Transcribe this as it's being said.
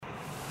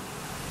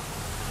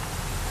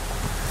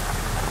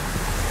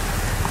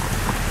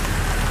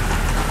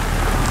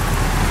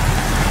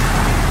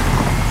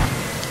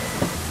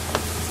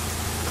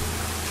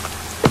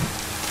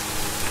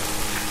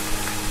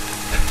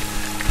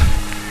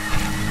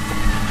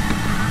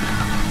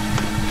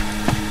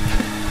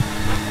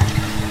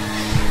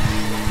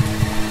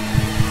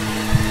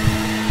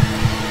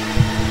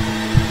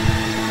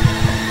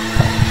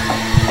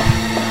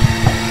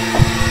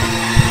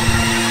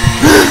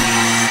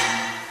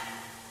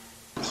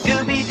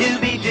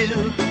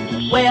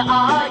Scooby-Dooby-Doo, where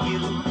are you?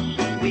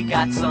 We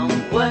got some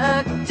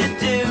work to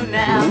do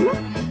now.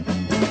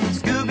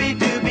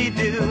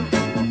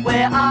 Scooby-Dooby-Doo,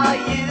 where are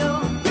you?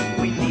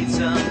 We need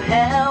some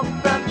help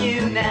from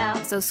you now.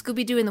 So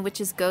Scooby-Doo and the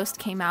Witch's Ghost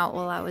came out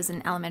while I was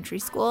in elementary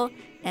school,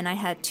 and I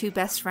had two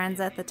best friends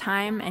at the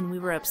time, and we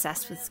were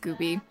obsessed with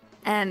Scooby.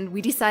 And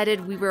we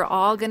decided we were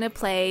all going to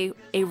play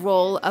a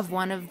role of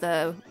one of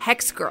the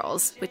Hex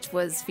Girls, which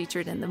was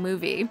featured in the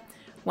movie.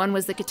 One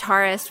was the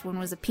guitarist, one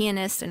was a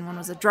pianist, and one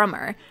was a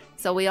drummer.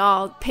 So we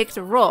all picked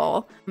a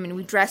role. I mean,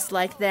 we dressed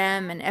like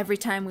them, and every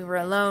time we were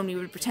alone, we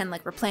would pretend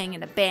like we're playing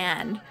in a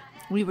band.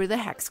 We were the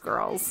Hex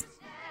Girls.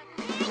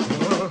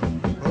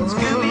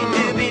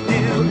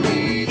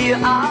 Scooby-Dooby-Doo, here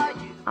are you.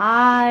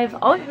 I've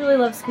always really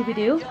loved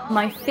Scooby-Doo.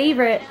 My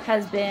favorite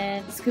has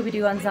been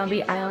Scooby-Doo on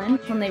Zombie Island,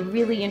 when they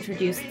really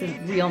introduced the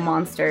real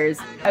monsters.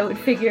 I would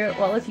figure,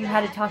 well, if you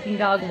had a talking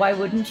dog, why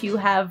wouldn't you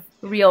have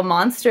real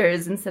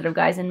monsters instead of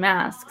guys in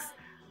masks?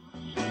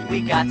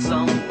 We got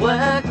some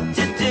work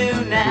to do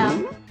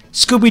now.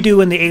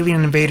 Scooby-Doo and the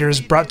Alien Invaders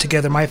brought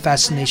together my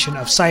fascination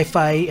of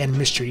sci-fi and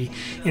mystery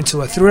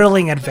into a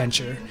thrilling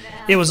adventure.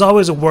 It was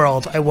always a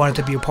world I wanted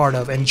to be a part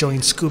of and join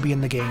Scooby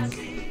and the gang.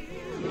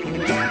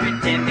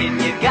 Pretending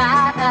you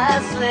got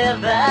a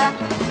sliver.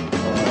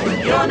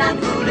 You're not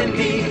fooling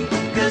me,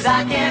 'cause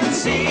I can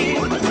see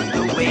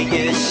the way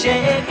you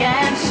shake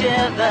and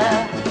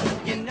shiver.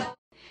 You know.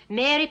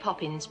 Mary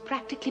Poppins,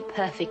 practically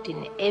perfect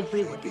in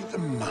every way. Be the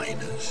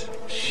miners.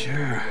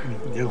 Sure.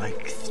 They're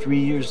like 3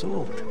 years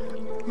old.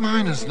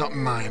 Miners, not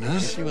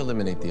miners. If you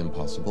eliminate the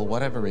impossible,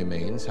 whatever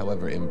remains,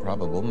 however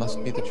improbable,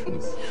 must be the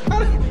truth.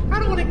 I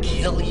don't want to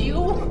kill you.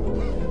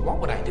 What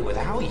would I do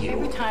without you?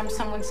 Every time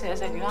someone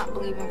says, I do not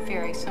believe in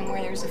fairies, somewhere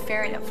there's a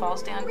fairy that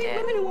falls down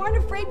dead. Women who aren't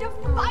afraid to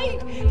fight,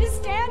 to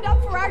stand up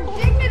for our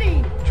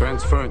dignity.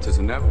 Transference is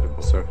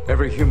inevitable, sir.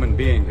 Every human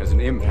being has an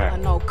impact. There are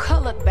no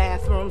colored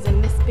bathrooms in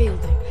this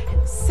building.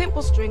 And a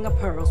simple string of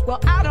pearls.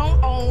 Well, I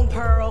don't own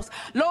pearls.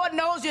 Lord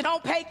knows you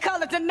don't pay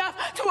colors enough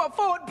to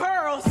afford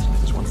pearls.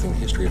 There's one thing the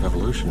history of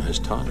evolution has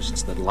taught us.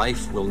 It's that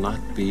life will not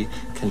be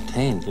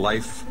contained.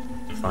 Life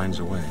finds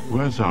a way.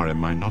 Words are, in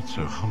my not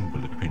so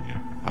humble opinion,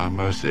 our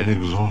most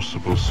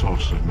inexhaustible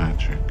source of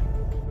magic.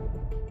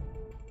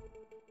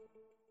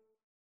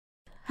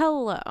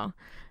 Hello,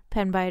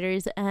 pen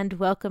biters, and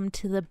welcome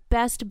to the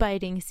best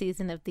biting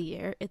season of the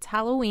year. It's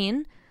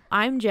Halloween.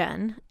 I'm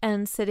Jen,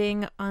 and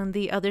sitting on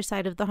the other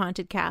side of the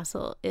haunted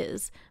castle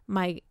is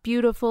my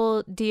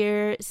beautiful,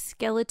 dear,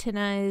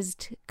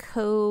 skeletonized,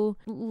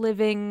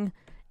 co-living,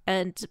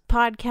 and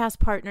podcast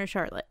partner,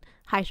 Charlotte.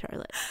 Hi,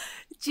 Charlotte.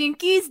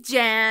 Jinkies,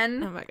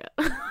 Jen. Oh my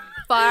god.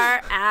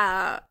 Far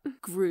out.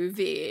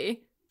 Groovy.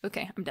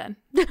 Okay, I'm done.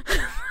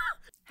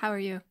 How are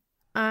you?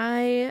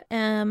 I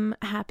am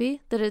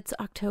happy that it's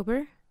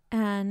October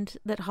and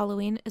that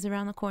Halloween is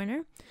around the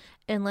corner.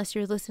 Unless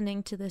you're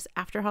listening to this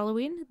after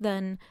Halloween,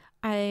 then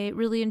I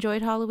really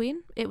enjoyed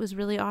Halloween. It was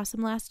really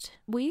awesome last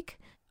week.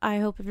 I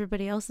hope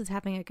everybody else is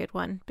having a good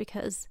one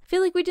because I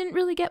feel like we didn't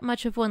really get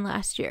much of one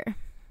last year.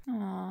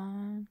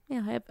 Aww.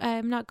 Yeah,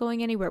 I'm not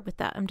going anywhere with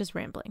that. I'm just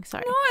rambling.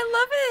 Sorry. No, I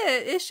love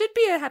it. It should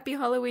be a happy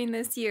Halloween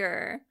this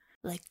year.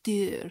 Like,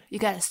 dude, you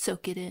gotta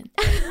soak it in.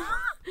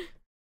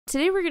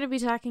 Today we're going to be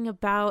talking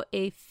about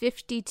a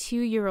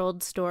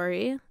 52-year-old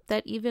story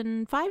that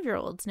even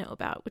 5-year-olds know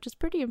about, which is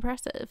pretty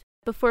impressive.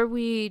 Before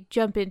we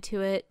jump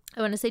into it,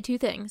 I want to say two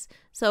things.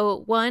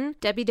 So, one,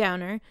 Debbie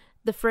Downer.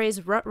 The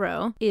phrase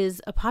Ruh-roh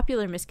is a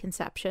popular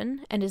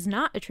misconception and is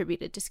not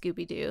attributed to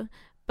Scooby-Doo,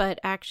 but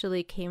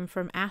actually came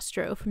from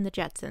Astro from the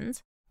Jetsons.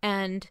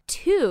 And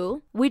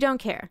two, we don't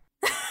care.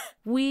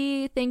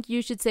 We think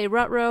you should say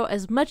Ruh-roh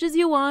as much as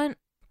you want.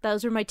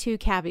 Those are my two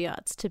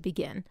caveats to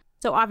begin.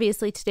 So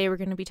obviously today we're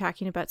going to be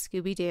talking about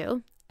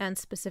Scooby-Doo, and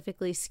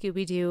specifically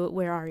Scooby-Doo,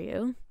 Where Are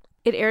You?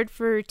 It aired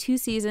for 2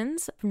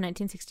 seasons, from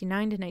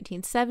 1969 to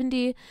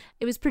 1970.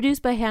 It was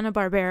produced by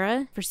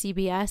Hanna-Barbera for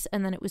CBS,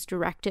 and then it was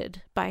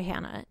directed by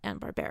Hanna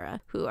and Barbera,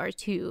 who are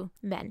 2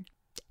 men.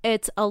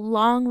 It's a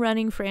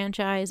long-running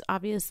franchise,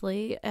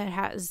 obviously. It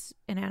has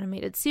an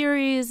animated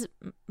series,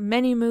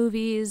 many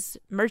movies,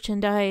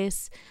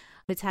 merchandise.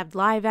 It's had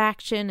live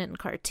action and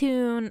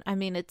cartoon. I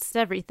mean, it's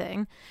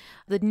everything.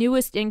 The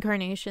newest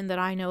incarnation that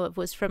I know of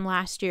was from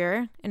last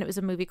year, and it was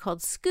a movie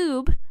called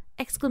Scoob!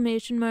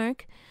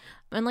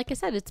 And like I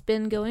said, it's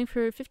been going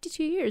for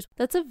 52 years.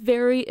 That's a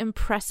very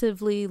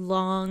impressively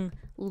long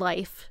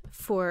life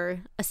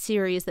for a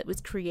series that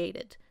was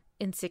created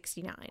in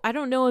 69. I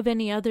don't know of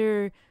any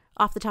other,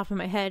 off the top of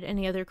my head,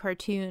 any other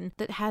cartoon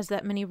that has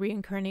that many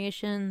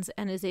reincarnations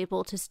and is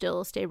able to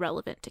still stay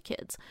relevant to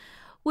kids.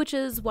 Which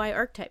is why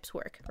archetypes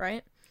work,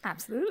 right?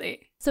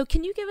 Absolutely. So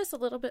can you give us a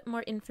little bit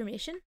more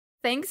information?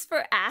 Thanks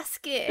for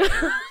asking.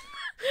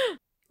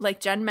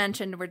 Like Jen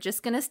mentioned, we're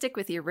just going to stick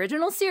with the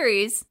original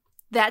series.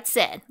 That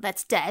said,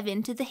 let's dive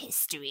into the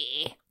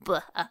history.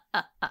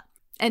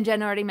 And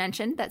Jen already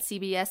mentioned that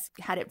CBS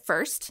had it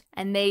first,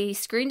 and they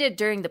screened it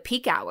during the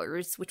peak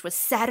hours, which was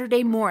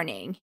Saturday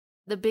morning.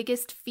 The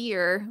biggest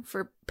fear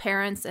for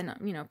parents and,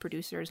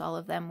 producers, all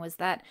of them, was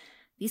that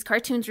these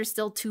cartoons were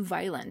still too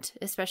violent,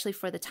 especially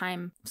for the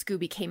time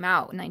Scooby came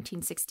out in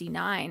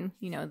 1969,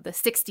 you know, the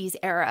 60s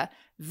era,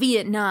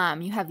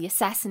 Vietnam, you have the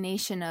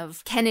assassination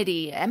of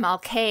Kennedy,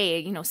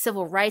 MLK, you know,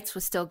 civil rights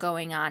was still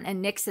going on,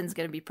 and Nixon's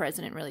going to be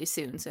president really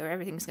soon, so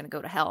everything's going to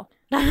go to hell.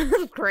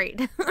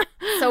 Great.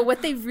 So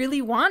what they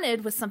really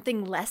wanted was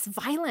something less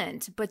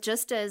violent, but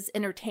just as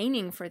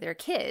entertaining for their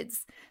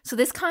kids. So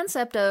this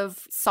concept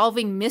of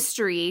solving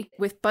mystery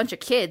with a bunch of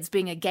kids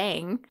being a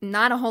gang,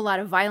 not a whole lot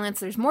of violence.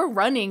 There's more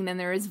running than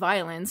there is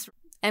violence.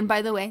 And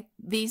by the way,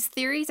 these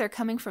theories are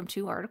coming from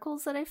 2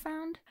 articles that I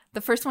found.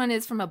 The first one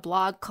is from a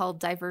blog called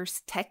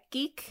Diverse Tech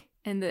Geek.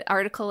 And the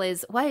article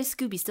is, Why is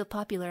Scooby still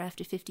popular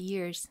after 50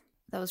 years?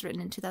 That was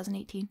written in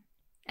 2018.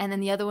 And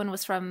then the other one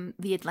was from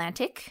The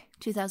Atlantic,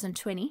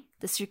 2020,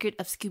 The Secret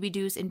of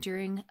Scooby-Doo's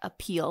Enduring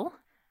Appeal.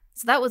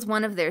 So that was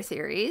one of their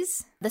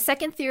theories. The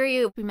second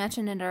theory we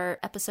mentioned in our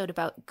episode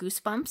about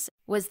Goosebumps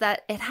was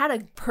that it had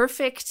a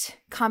perfect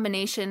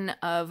combination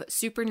of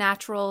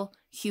supernatural,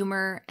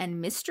 humor,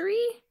 and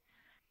mystery.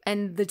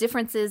 And the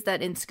difference is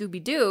that in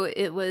Scooby-Doo,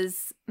 it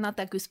was not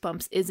that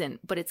Goosebumps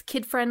isn't, but it's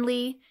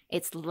kid-friendly,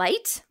 it's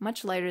light,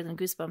 much lighter than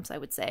Goosebumps, I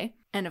would say,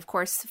 and of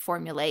course,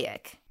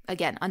 formulaic.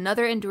 Again,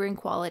 another enduring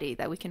quality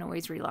that we can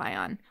always rely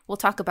on. We'll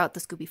talk about the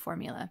Scooby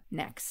formula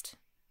next.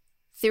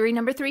 Theory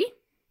number 3.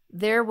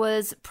 There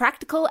was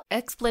practical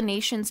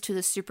explanations to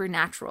the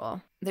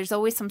supernatural. There's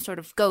always some sort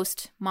of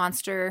ghost,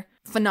 monster,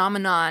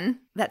 phenomenon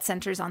that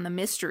centers on the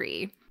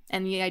mystery.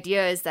 And the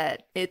idea is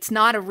that it's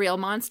not a real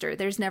monster.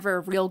 There's never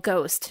a real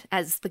ghost,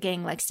 as the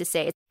gang likes to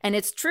say. And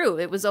it's true.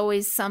 It was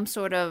always some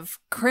sort of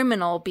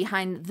criminal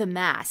behind the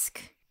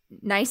mask.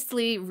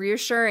 Nicely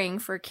reassuring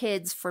for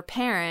kids, for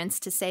parents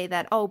to say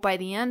that, oh, by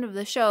the end of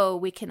the show,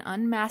 we can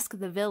unmask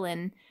the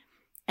villain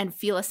and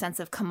feel a sense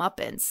of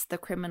comeuppance. The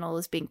criminal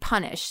is being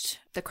punished.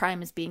 The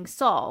crime is being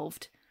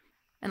solved.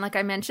 And like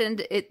I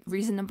mentioned,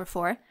 reason number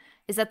 4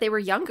 is that they were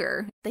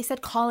younger. They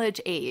said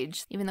college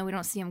age, even though we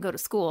don't see them go to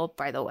school,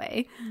 by the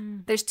way.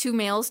 There's 2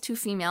 males, 2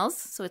 females,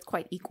 so it's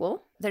quite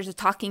equal. There's a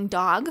talking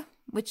dog,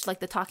 which, like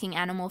the talking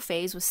animal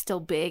phase, was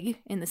still big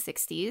in the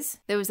 60s.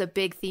 There was a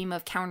big theme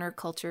of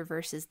counterculture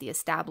versus the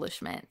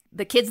establishment.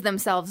 The kids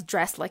themselves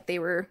dressed like they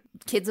were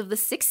kids of the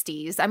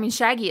 60s. I mean,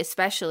 Shaggy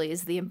especially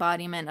is the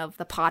embodiment of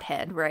the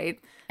pothead, right?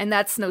 And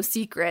that's no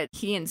secret.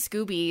 He and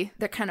Scooby,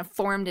 they're kind of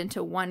formed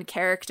into one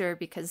character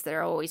because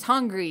they're always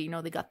hungry. You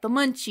know, they got the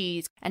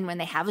munchies. And when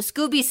they have a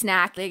Scooby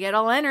snack, they get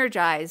all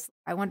energized.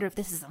 I wonder if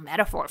this is a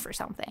metaphor for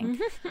something.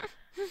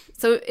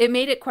 So it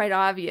made it quite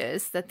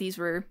obvious that these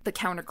were the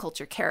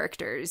counterculture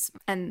characters,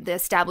 and the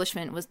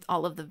establishment was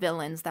all of the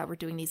villains that were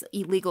doing these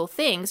illegal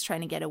things,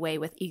 trying to get away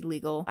with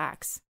illegal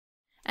acts.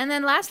 And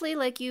then lastly,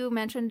 like you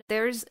mentioned,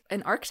 there's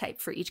an archetype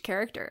for each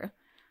character.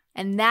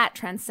 And that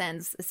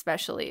transcends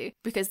especially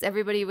because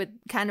everybody would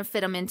kind of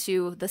fit them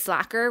into the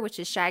slacker, which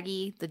is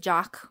Shaggy, the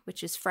jock,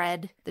 which is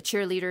Fred, the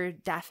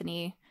cheerleader,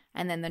 Daphne,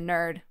 and then the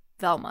nerd,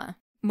 Velma.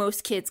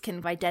 Most kids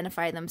can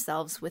identify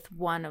themselves with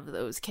one of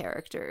those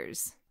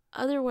characters.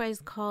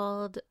 Otherwise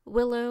called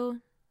Willow,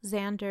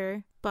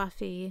 Xander,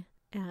 Buffy,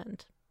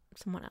 and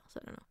someone else.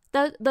 I don't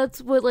know. That's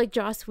what like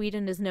Joss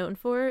Whedon is known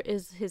for,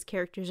 is his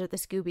characters are the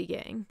Scooby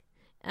Gang.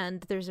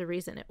 And there's a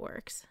reason it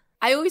works.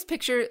 I always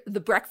picture the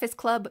Breakfast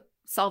Club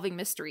solving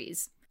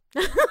mysteries.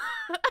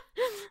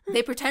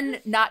 They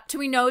pretend not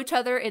to know each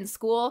other in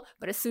school,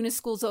 but as soon as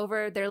school's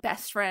over, they're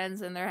best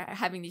friends and they're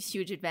having these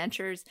huge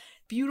adventures.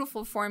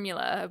 Beautiful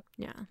formula.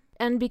 Yeah.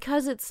 And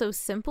because it's so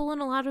simple in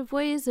a lot of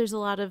ways, there's a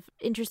lot of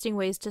interesting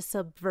ways to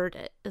subvert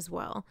it as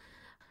well.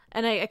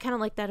 And I kind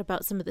of like that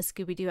about some of the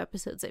Scooby-Doo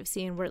episodes I've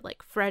seen where,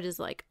 like, Fred is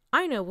like,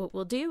 I know what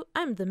we'll do.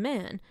 I'm the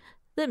man.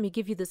 Let me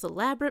give you this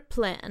elaborate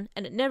plan.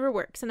 And it never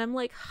works. And I'm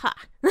like, ha.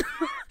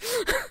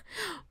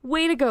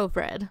 Way to go,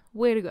 Fred.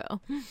 Way to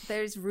go.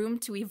 There's room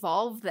to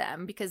evolve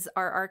them because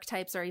our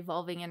archetypes are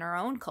evolving in our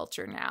own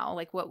culture now.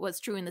 Like what was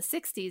true in the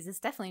 60s is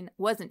definitely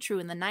wasn't true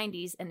in the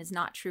 90s and is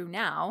not true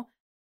now.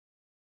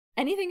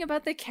 Anything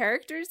about the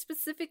characters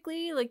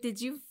specifically? Like, did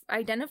you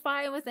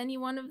identify with any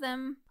one of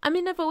them? I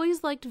mean, I've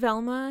always liked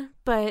Velma,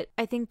 but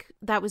I think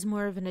that was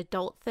more of an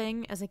adult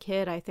thing. As a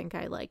kid, I think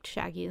I liked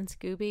Shaggy and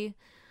Scooby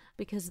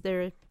because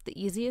they're the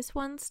easiest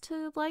ones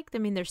to like. I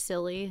mean, they're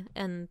silly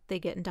and they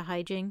get into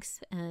hijinks,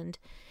 and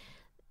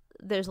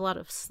there's a lot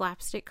of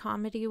slapstick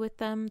comedy with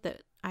them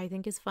that I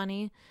think is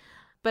funny.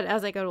 But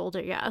as I got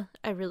older, yeah,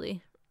 I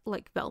really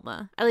like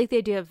Velma. I like the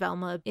idea of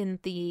Velma in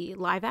the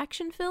live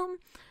action film.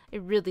 I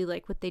really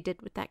like what they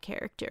did with that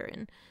character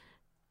and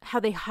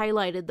how they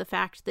highlighted the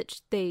fact that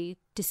they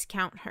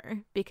discount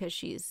her because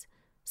she's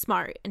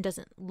smart and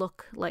doesn't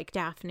look like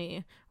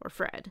Daphne or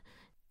Fred.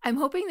 I'm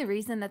hoping the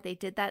reason that they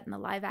did that in the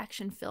live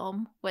action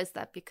film was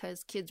that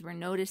because kids were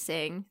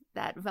noticing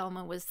that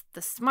Velma was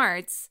the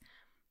smarts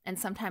and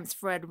sometimes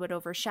Fred would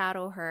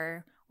overshadow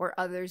her or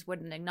others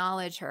wouldn't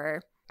acknowledge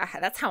her.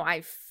 that's how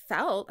I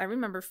felt. I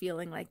remember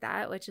feeling like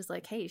that, which is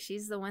like, hey,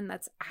 she's the one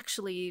that's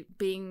actually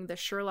being the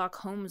Sherlock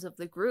Holmes of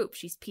the group.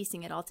 She's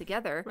piecing it all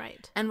together.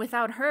 Right. And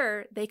without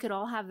her, they could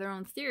all have their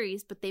own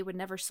theories, but they would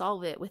never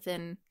solve it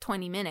within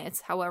 20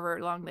 minutes, however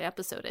long the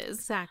episode is.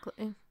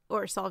 Exactly.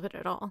 Or solve it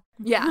at all.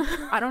 Yeah.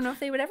 I don't know if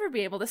they would ever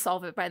be able to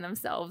solve it by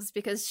themselves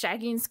because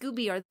Shaggy and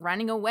Scooby are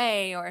running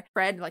away, or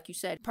Fred, like you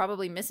said,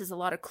 probably misses a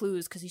lot of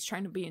clues because he's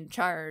trying to be in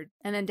charge.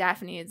 And then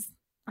Daphne is,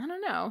 I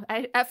don't know.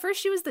 At first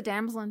she was the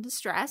damsel in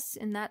distress,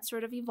 and that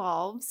sort of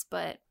evolves,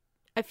 but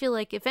I feel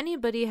like if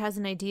anybody has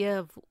an idea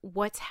of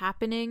what's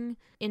happening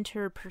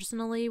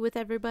interpersonally with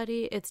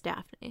everybody, it's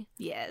Daphne.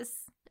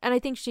 Yes. And I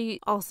think she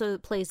also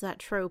plays that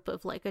trope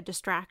of like a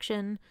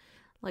distraction.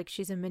 Like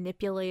she's a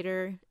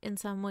manipulator in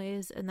some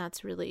ways, and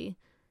that's really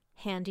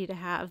handy to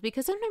have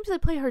because sometimes they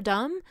play her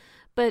dumb,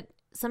 but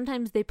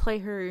sometimes they play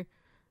her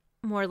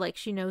more like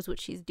she knows what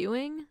she's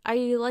doing.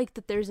 I like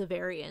that there's a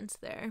variance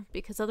there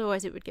because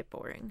otherwise it would get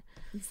boring.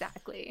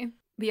 Exactly.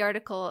 The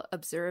article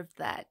observed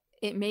that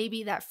it may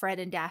be that Fred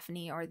and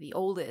Daphne are the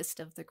oldest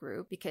of the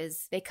group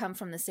because they come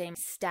from the same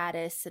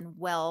status and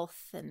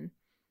wealth, and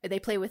they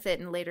play with it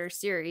in later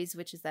series,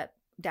 which is that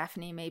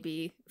Daphne may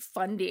be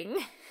funding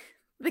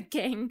the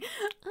gang.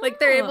 Like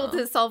they're able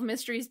to solve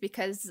mysteries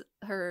because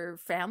her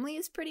family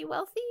is pretty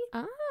wealthy.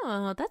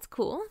 Oh, that's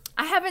cool.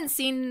 I haven't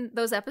seen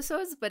those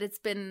episodes, but it's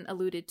been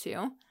alluded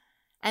to.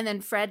 And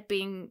then Fred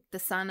being the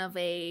son of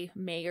a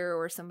mayor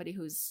or somebody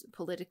who's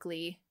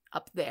politically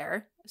up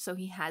there, so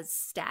he has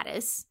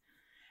status.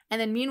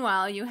 And then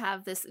meanwhile, you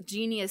have this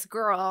genius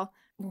girl,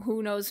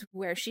 who knows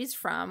where she's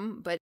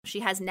from, but she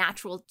has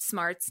natural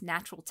smarts,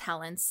 natural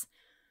talents.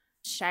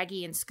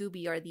 Shaggy and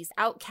Scooby are these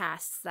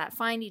outcasts that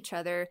find each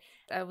other.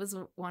 I was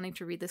wanting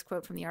to read this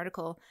quote from the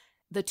article.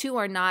 The two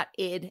are not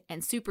id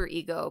and super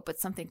ego, but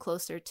something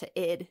closer to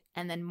id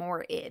and then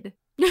more id.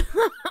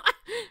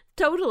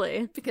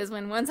 Totally. Because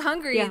when one's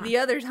hungry, the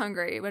other's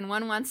hungry. When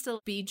one wants to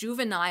be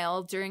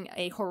juvenile during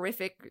a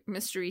horrific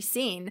mystery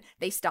scene,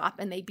 they stop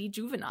and they be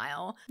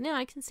juvenile. Yeah,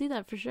 I can see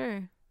that for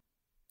sure.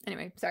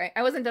 Anyway, sorry,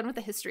 I wasn't done with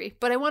the history,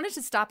 but I wanted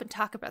to stop and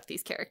talk about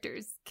these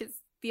characters because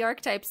the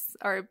archetypes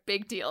are a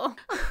big deal.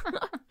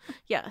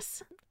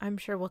 Yes, I'm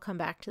sure we'll come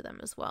back to them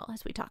as well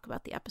as we talk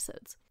about the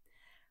episodes.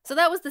 So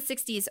that was the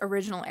 60s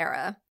original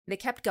era. They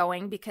kept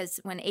going because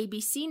when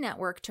ABC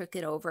Network took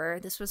it over,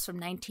 this was from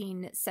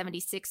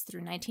 1976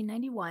 through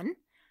 1991,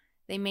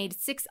 they made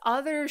 6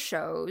 other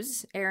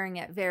shows airing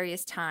at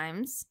various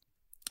times.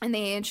 And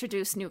they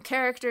introduced new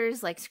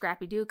characters, like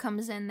Scrappy-Doo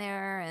comes in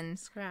there, and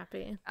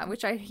Scrappy,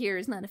 which I hear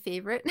is not a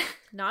favorite.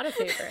 Not a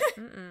favorite.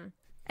 Mm-mm.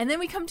 And then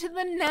we come to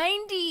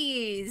the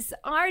 90s,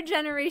 our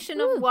generation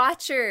of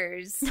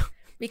watchers.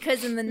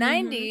 Because in the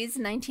 90s,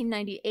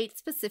 1998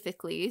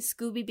 specifically,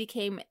 Scooby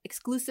became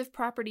exclusive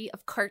property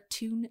of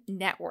Cartoon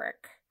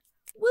Network.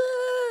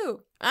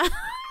 Woo!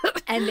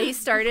 And they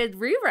started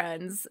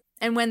reruns.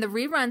 And when the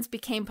reruns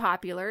became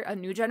popular, a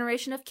new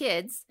generation of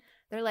kids,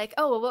 they're like,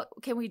 oh, well, what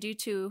can we do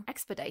to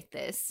expedite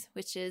this?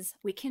 Which is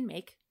we can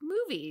make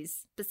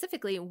movies,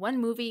 specifically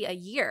 1 movie a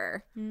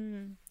year.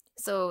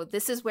 So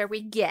this is where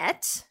we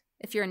get,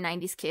 if you're a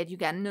 90s kid, you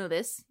got to know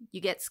this.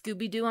 You get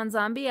Scooby-Doo on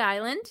Zombie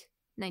Island,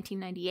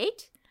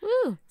 1998.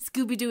 Woo.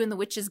 Scooby-Doo and the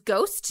Witch's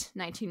Ghost,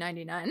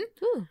 1999.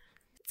 Woo.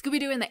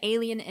 Scooby-Doo and the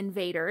Alien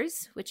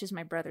Invaders, which is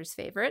my brother's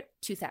favorite,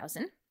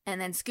 2000. And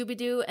then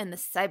Scooby-Doo and the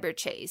Cyber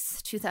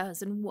Chase,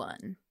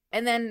 2001.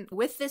 And then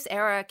with this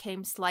era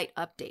came slight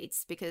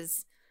updates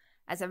because,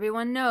 as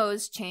everyone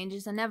knows, change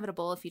is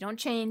inevitable. If you don't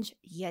change,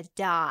 you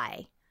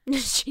die.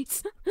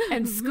 Jeez.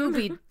 And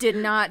Scooby did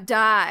not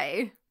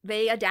die.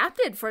 They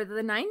adapted for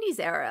the 90s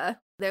era.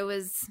 There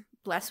was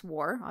less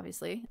war,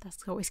 obviously.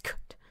 That's always good.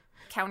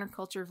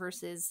 Counterculture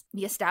versus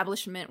the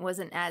establishment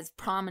wasn't as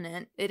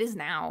prominent. It is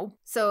now.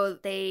 So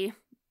they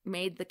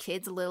made the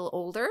kids a little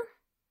older.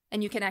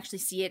 And you can actually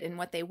see it in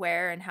what they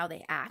wear and how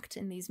they act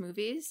in these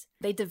movies.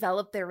 They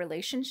developed their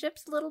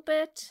relationships a little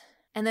bit.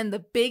 And then the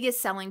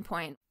biggest selling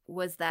point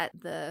was that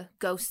the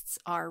ghosts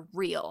are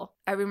real.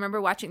 I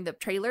remember watching the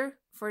trailer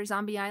for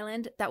Zombie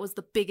Island. That was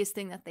the biggest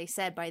thing that they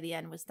said by the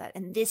end was that,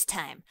 and this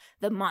time,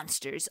 the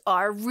monsters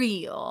are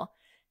real.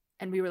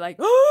 And we were like,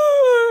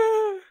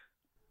 oh!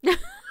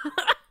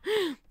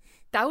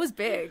 That was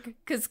big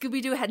because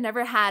Scooby-Doo had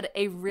never had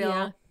a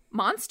real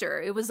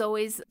monster. It was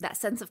always that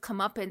sense of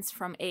comeuppance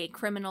from a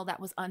criminal that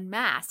was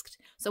unmasked.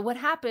 So what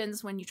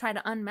happens when you try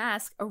to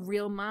unmask a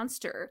real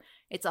monster?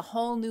 It's a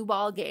whole new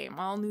ball game,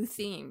 all new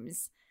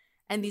themes.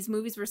 And these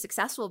movies were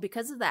successful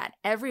because of that.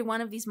 Every one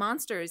of these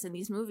monsters in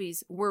these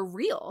movies were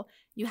real.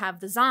 You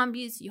have the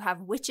zombies, you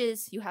have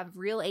witches, you have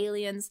real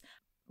aliens.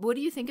 What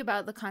do you think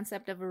about the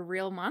concept of a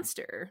real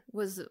monster?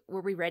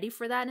 Were we ready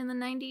for that in the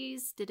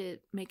 90s? Did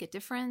it make a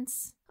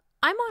difference?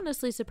 I'm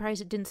honestly surprised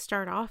it didn't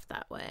start off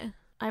that way.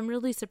 I'm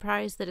really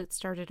surprised that it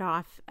started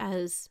off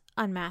as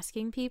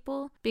unmasking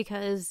people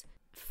because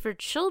for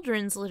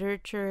children's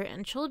literature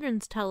and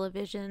children's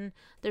television,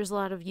 there's a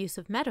lot of use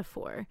of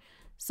metaphor.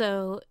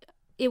 So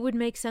it would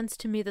make sense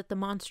to me that the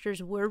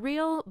monsters were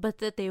real, but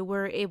that they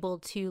were able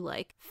to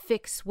like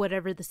fix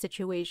whatever the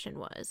situation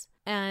was.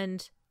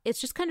 And it's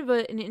just kind of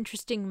an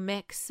interesting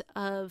mix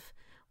of,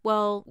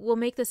 well, we'll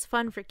make this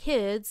fun for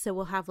kids, so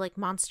we'll have like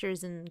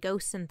monsters and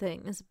ghosts and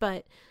things,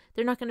 but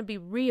they're not going to be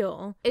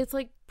real. It's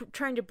like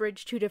trying to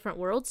bridge two different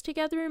worlds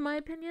together, in my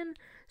opinion.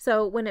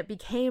 So when it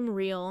became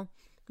real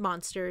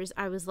monsters,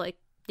 I was like,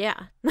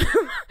 yeah,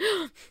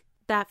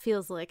 that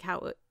feels like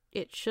how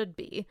it should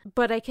be.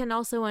 But I can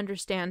also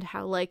understand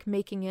how like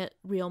making it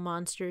real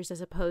monsters as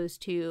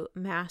opposed to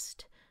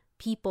masked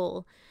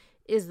people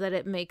is that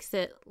it makes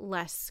it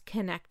less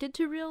connected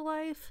to real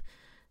life.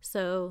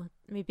 So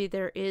maybe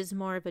there is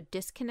more of a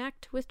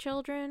disconnect with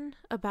children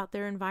about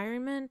their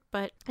environment,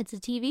 but it's a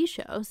TV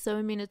show. So,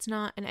 I mean, it's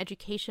not an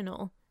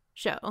educational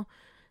show.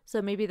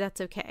 So maybe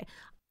that's okay.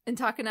 And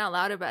talking out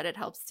loud about it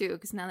helps too,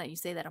 because now that you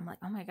say that, I'm like,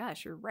 oh my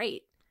gosh, you're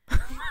right.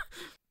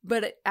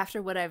 But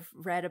after what I've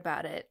read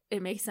about it,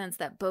 it makes sense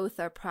that both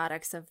are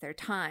products of their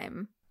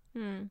time.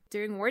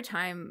 During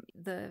wartime,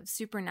 the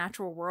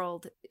supernatural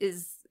world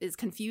is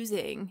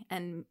confusing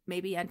and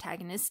maybe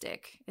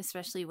antagonistic,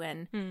 especially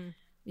when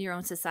your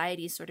own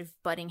society is sort of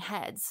butting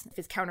heads. If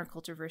it's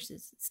counterculture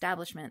versus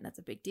establishment, that's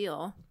a big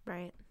deal.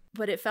 Right.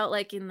 But it felt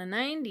like in the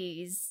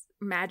 90s,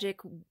 magic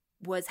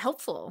was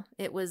helpful.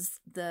 It was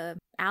the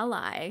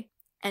ally.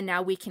 And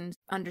now we can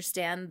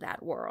understand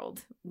that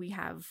world. We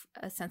have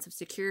a sense of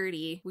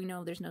security. We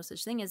know there's no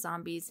such thing as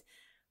zombies,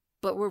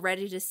 but we're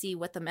ready to see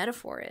what the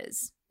metaphor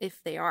is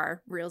if they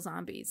are real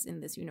zombies in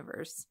this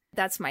universe.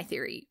 That's my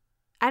theory.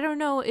 I don't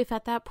know if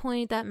at that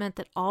point that meant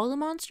that all the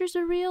monsters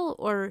are real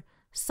or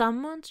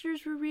some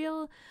monsters were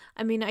real.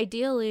 I mean,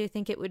 ideally, I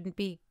think it would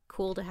be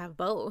cool to have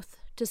both,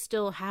 to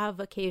still have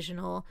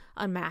occasional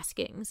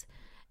unmaskings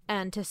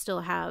and to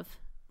still have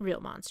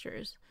real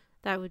monsters.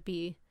 That would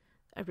be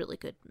a really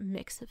good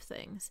mix of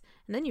things.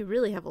 And then you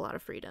really have a lot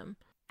of freedom.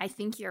 I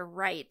think you're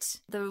right.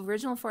 The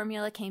original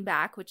formula came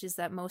back, which is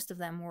that most of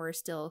them were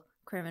still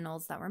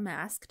criminals that were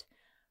masked.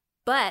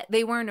 But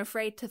they weren't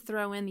afraid to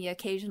throw in the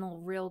occasional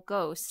real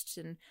ghost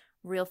and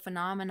real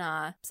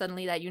phenomena.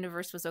 Suddenly that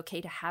universe was okay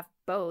to have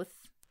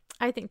both.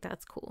 I think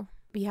that's cool.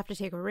 But you have to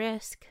take a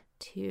risk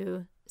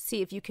to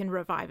see if you can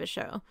revive a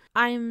show.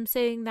 I'm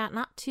saying that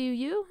not to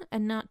you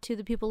and not to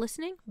the people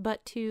listening,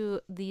 but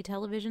to the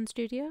television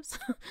studios.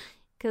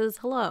 Because,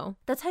 hello,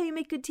 that's how you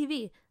make good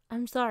TV.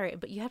 I'm sorry,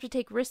 but you have to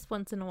take risks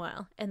once in a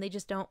while, and they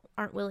just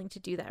aren't willing to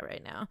do that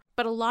right now.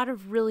 But a lot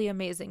of really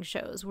amazing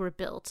shows were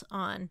built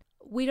on,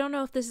 we don't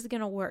know if this is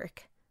going to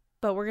work,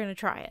 but we're going to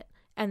try it.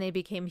 And they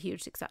became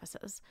huge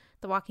successes.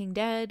 The Walking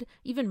Dead,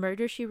 even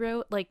Murder, She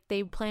Wrote, like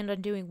they planned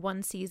on doing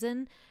one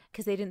season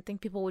because they didn't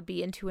think people would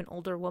be into an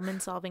older woman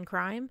solving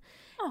crime.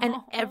 And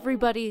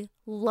everybody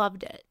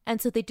loved it.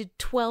 And so they did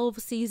 12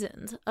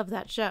 seasons of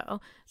that show.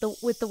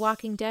 With The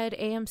Walking Dead,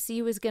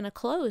 AMC was going to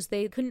close.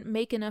 They couldn't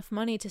make enough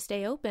money to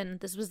stay open.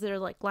 This was their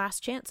like last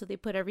chance. So they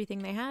put everything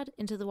they had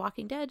into The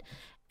Walking Dead.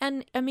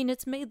 And I mean,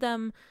 it's made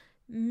them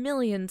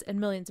millions and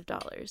millions of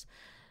dollars.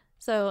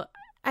 So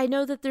I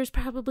know that there's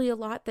probably a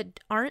lot that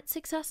aren't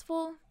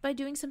successful by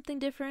doing something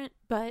different,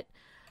 but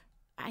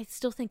I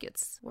still think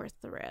it's worth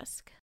the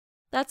risk.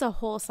 That's a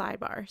whole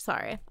sidebar.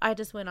 Sorry, I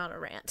just went on a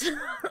rant.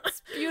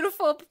 It's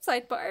beautiful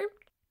sidebar.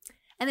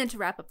 And then to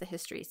wrap up the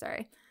history,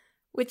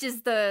 which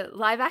is the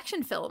live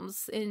action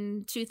films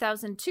in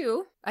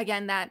 2002.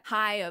 Again, that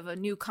high of a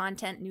new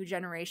content, new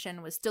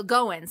generation was still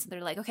going. So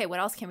they're like, okay, what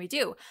else can we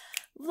do?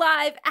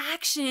 Live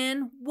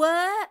action.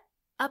 What?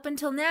 Up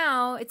until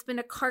now, it's been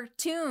a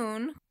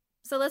cartoon.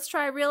 So let's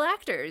try real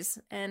actors.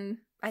 And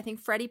I think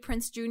Freddie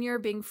Prinze Jr.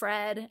 being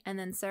Fred and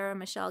then Sarah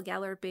Michelle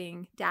Gellar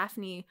being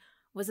Daphne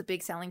was a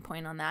big selling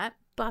point on that.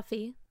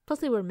 Buffy. Plus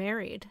they were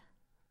married.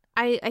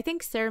 I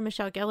think Sarah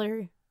Michelle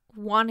Gellar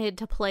wanted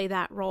to play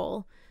that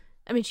role.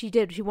 I mean, she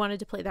did. She wanted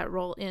to play that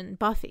role in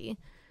Buffy.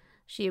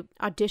 She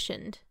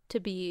auditioned to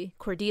be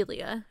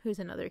Cordelia, who's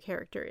another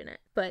character in it.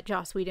 But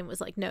Joss Whedon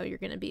was like, no, you're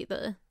going to be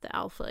the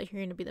alpha.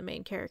 You're going to be the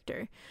main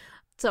character.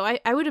 So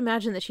I would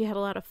imagine that she had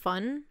a lot of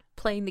fun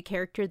playing the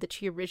character that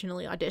she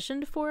originally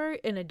auditioned for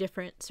in a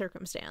different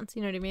circumstance.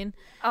 You know what I mean?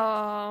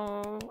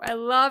 Oh, I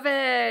love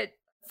it.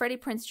 Freddie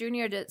Prinze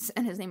Jr.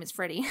 and his name is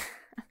Freddie.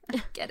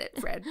 Get it,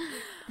 Fred.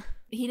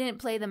 He didn't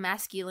play the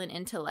masculine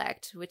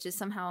intellect, which is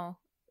somehow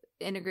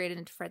integrated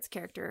into Fred's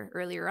character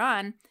earlier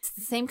on. It's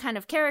the same kind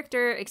of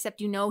character, except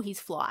he's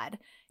flawed.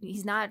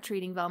 He's not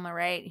treating Velma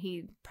right.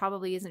 He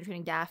probably isn't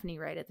treating Daphne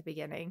right at the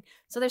beginning.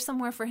 So there's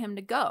somewhere for him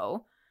to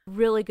go.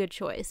 Really good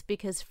choice,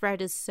 because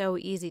Fred is so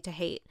easy to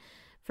hate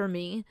for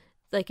me.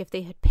 Like if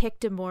they had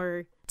picked a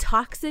more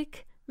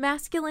toxic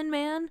masculine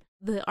man,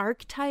 the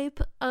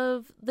archetype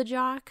of the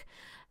jock,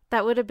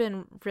 that would have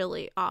been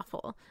really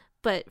awful.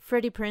 But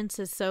Freddie Prinze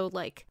is so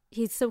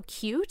he's so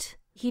cute.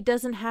 He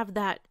doesn't have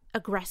that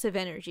aggressive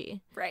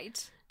energy.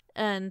 Right.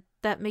 And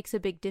that makes a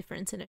big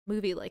difference in a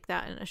movie like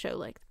that, in a show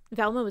like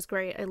Velma was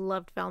great. I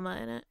loved Velma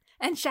in it.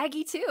 And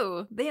Shaggy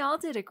too. They all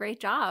did a great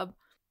job.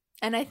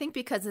 And I think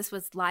because this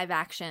was live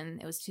action,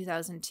 it was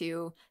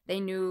 2002,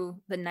 they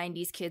knew the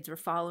 90s kids were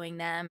following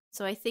them.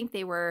 So I think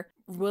they were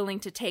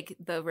willing to take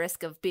the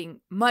risk of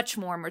being much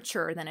more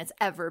mature than it's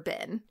ever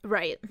been.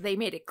 Right. They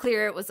made it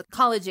clear it was a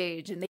college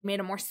age, and they made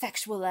it more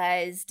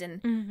sexualized,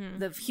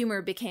 and the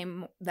humor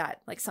became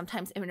that, like,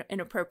 sometimes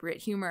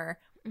inappropriate humor.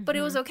 But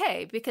it was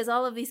okay because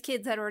all of these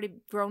kids had already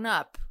grown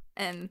up.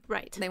 And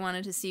they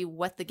wanted to see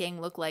what the gang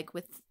looked like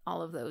with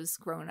all of those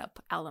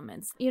grown-up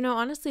elements. You know,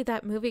 honestly,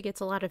 that movie gets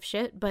a lot of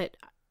shit, but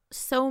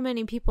so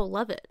many people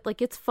love it.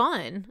 Like, it's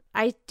fun.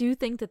 I do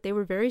think that they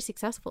were very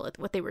successful at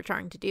what they were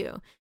trying to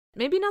do.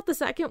 Maybe not the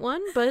second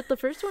one, but the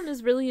first one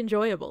is really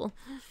enjoyable.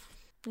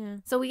 Yeah.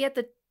 So we get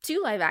the 2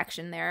 live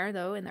action there,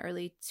 though, in the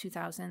early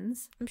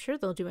 2000s. I'm sure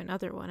they'll do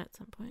another one at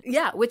some point.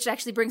 Yeah, which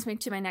actually brings me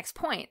to my next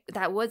point.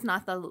 That was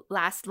not the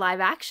last live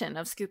action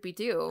of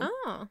Scooby-Doo.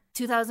 Oh.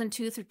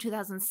 2002 through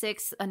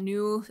 2006, a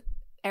new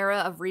era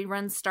of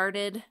reruns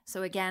started.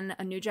 So again,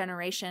 a new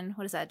generation.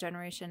 What is that?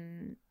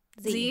 Generation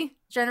Z?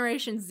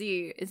 Generation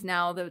Z is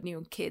now the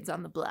new kids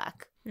on the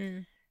block.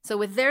 So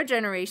with their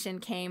generation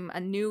came a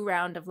new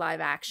round of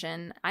live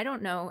action. I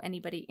don't know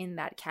anybody in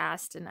that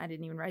cast, and I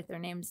didn't even write their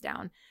names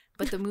down.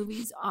 But the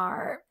movies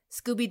are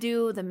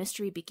Scooby-Doo, The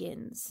Mystery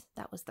Begins.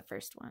 That was the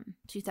first one,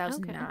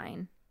 2009.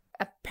 Okay.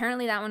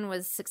 Apparently that one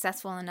was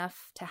successful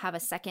enough to have a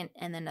second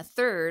and then a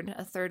third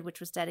which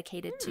was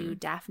dedicated to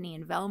Daphne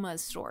and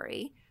Velma's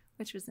story,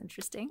 which was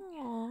interesting.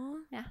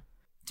 Aww. Yeah.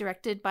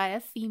 Directed by a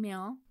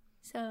female.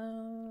 So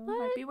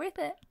might be worth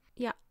it.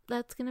 Yeah,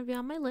 that's going to be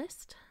on my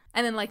list.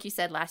 And then, like you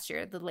said, last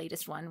year, the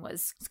latest one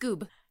was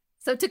Scoob.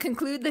 So to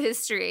conclude the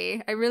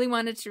history, I really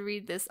wanted to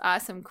read this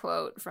awesome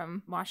quote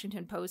from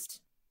Washington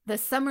Post. The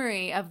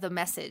summary of the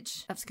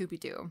message of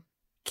Scooby-Doo.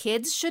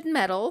 Kids should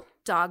meddle,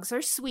 dogs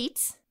are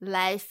sweet,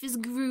 life is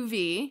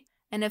groovy,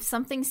 and if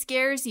something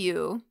scares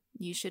you,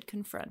 you should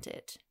confront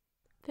it.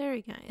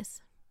 Very nice.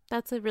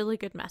 That's a really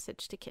good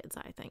message to kids,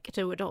 I think,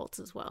 to adults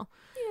as well.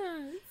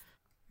 Yeah.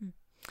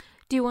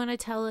 Do you want to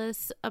tell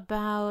us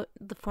about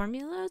the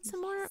formula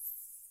some more?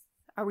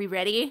 Are we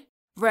ready?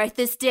 Write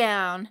this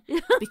down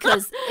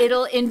because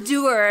it'll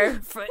endure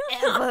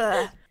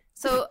forever.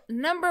 So,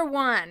 number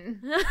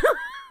 1.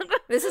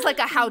 This is like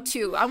a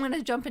how-to. I'm going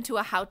to jump into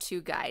a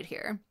how-to guide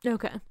here.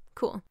 Okay,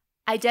 cool.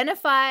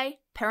 Identify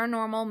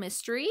paranormal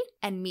mystery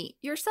and meet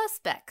your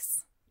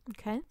suspects.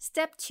 Okay.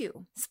 Step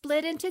 2.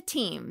 Split into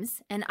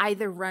teams and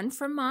either run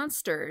from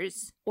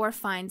monsters or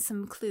find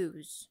some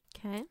clues.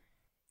 Okay.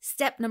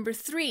 Step number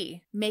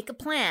 3. Make a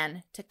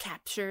plan to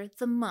capture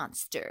the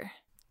monster.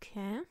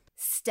 Okay.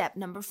 Step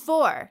number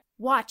 4.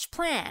 Watch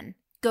plan.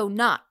 Go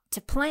not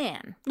to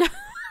plan.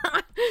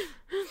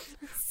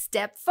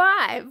 Step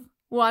 5.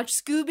 Watch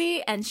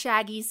Scooby and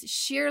Shaggy's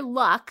sheer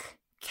luck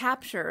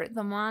capture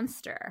the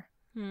monster.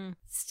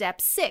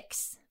 Step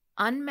 6.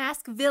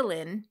 Unmask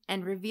villain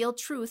and reveal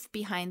truth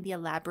behind the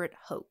elaborate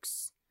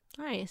hoax.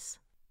 Nice.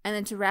 And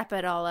then to wrap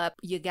it all up,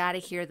 you gotta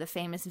hear the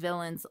famous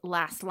villain's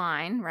last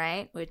line,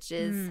 right? Which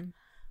is,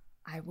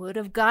 I would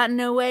have gotten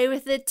away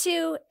with it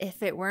too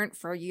if it weren't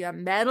for your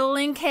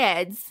meddling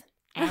kids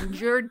and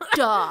your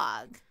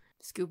dog.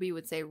 Scooby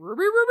would say,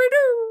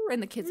 "Ruby-ruby-doo,"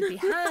 and the kids would be,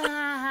 ha,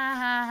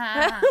 ha,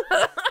 ha,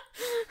 ha.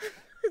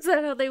 Is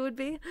that how they would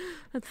be?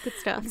 That's good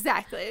stuff.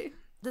 Exactly.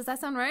 Does that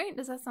sound right?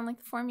 Does that sound like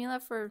the formula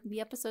for the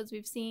episodes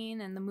we've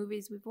seen and the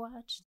movies we've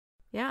watched?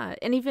 Yeah,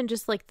 and even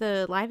just like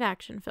the live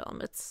action film,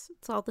 it's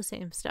all the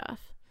same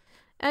stuff.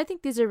 And I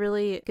think these are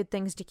really good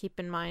things to keep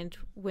in mind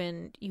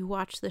when you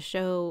watch the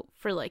show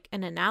for like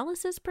an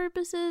analysis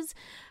purposes,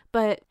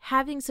 but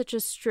having such a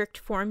strict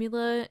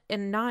formula,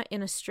 and not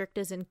in a strict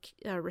as in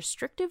a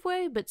restrictive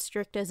way, but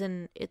strict as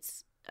in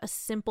it's a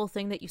simple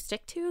thing that you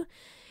stick to,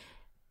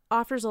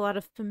 offers a lot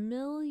of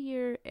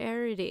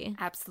familiarity.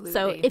 Absolutely.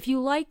 So if you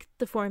like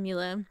the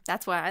formula,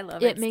 that's why I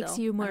love it. It makes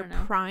you more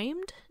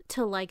primed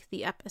to like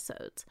the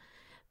episodes,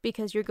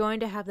 because you're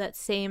going to have that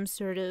same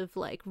sort of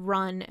like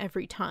run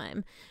every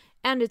time.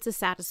 And it's a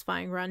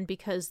satisfying run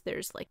because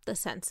there's like the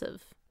sense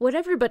of what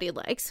everybody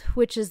likes,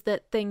 which is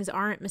that things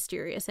aren't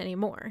mysterious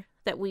anymore,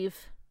 that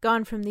we've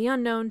gone from the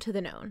unknown to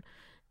the known.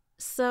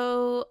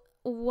 So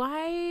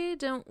why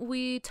don't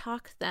we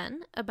talk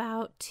then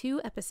about 2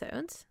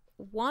 episodes?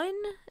 One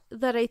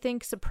that I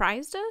think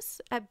surprised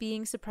us at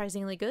being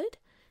surprisingly good,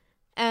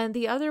 and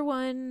the other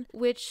one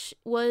which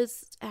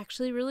was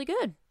actually really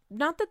good.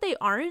 Not that they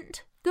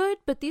aren't good,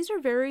 but these are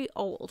very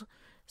old.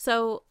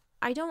 So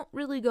I don't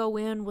really go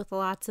in with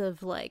lots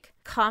of like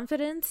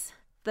confidence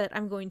that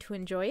I'm going to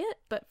enjoy it,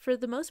 but for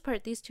the most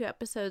part, these 2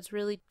 episodes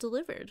really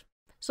delivered.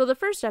 So the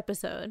first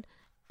episode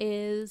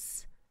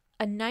is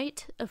A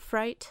Night of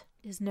Fright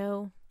is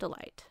No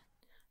Delight.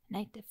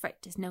 Night of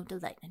Fright is no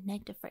delight. A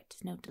night of fright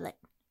is no delight.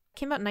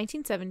 Came out in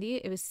 1970.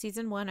 It was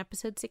season 1,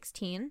 episode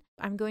 16.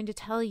 I'm going to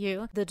tell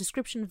you the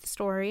description of the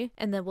story,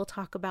 and then we'll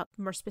talk about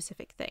more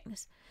specific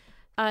things.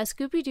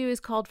 Scooby-Doo is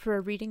called for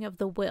a reading of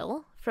the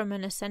will from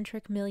an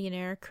eccentric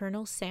millionaire,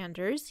 Colonel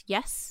Sanders.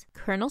 Yes,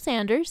 Colonel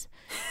Sanders,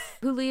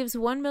 who leaves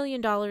 $1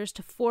 million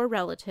to 4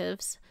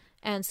 relatives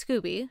and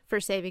Scooby for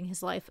saving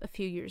his life a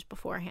few years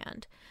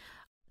beforehand.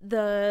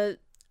 The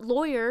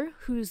lawyer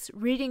who's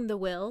reading the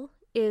will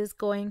is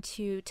going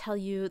to tell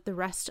you the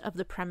rest of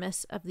the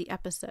premise of the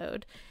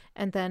episode,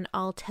 and then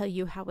I'll tell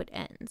you how it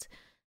ends.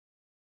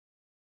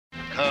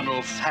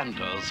 Colonel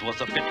Sanders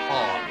was a bit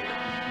hard,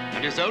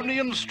 and his only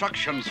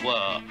instructions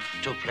were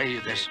to play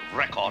this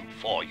record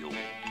for you.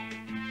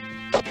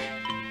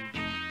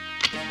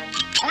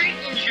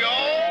 Greetings,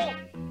 y'all!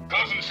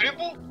 Cousin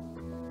Simple,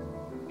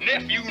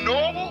 Nephew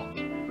Normal,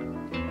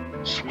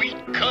 Sweet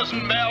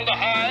Cousin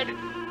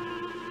Maldehyde,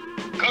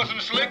 Cousin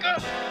Slicker,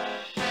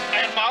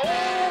 and my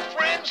old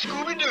friend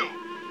Scooby-Doo.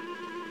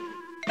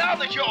 Now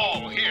that you're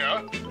all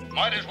here,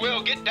 might as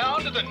well get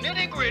down to the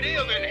nitty-gritty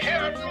of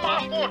inheriting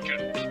my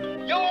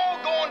fortune. You're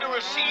all going to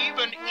receive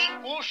an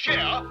equal share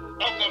of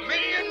the $1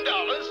 million,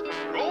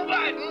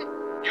 providing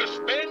you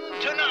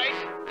spend tonight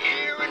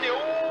here in the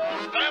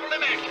old family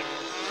mansion.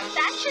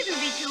 That shouldn't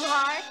be too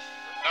hard.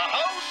 The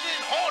house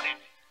is haunted.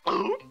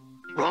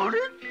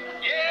 Haunted?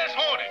 Yes,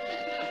 haunted.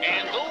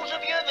 And those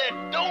of you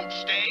that don't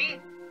stay,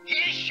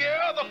 his share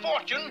of the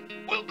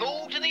fortune will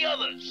go to the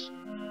others.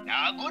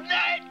 Now, good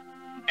night,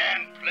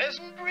 and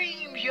pleasant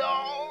dreams,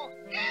 y'all.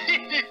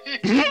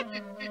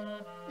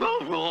 Oh,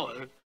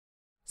 boy.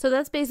 So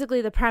that's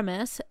basically the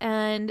premise,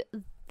 and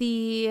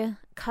the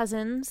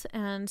cousins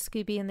and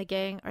Scooby and the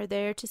gang are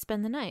there to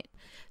spend the night.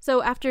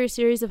 So after a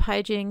series of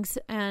hijinks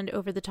and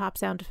over-the-top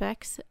sound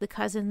effects, the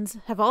cousins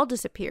have all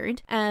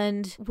disappeared,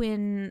 and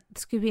when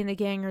Scooby and the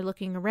gang are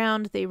looking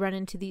around, they run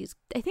into these,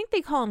 I think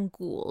they call them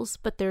ghouls,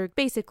 but they're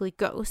basically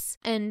ghosts.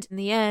 And in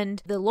the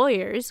end, the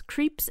lawyers,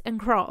 Creeps and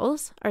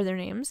Crawls are their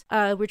names,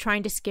 were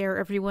trying to scare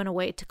everyone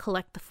away to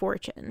collect the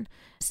fortune.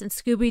 Since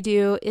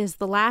Scooby-Doo is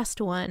the last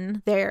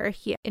one there,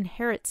 he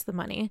inherits the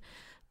money.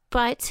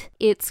 But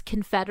it's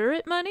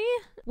Confederate money,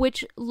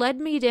 which led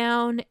me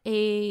down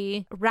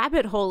a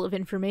rabbit hole of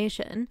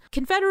information.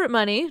 Confederate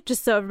money,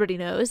 just so everybody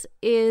knows,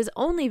 is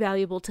only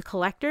valuable to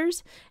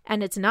collectors,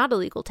 and it's not a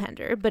legal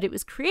tender, but it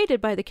was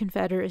created by the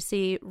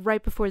Confederacy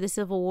right before the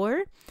Civil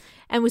War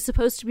and was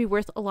supposed to be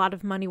worth a lot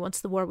of money once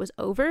the war was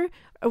over,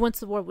 or once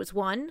the war was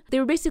won. They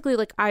were basically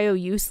like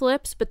IOU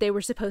slips, but they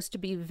were supposed to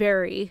be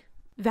very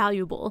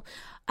valuable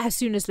as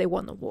soon as they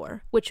won the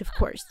war, which of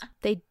course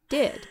they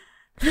did.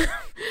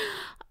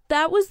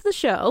 That was the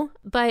show,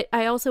 but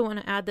I also want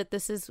to add that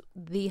this is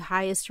the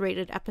highest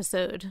rated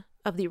episode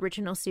of the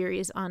original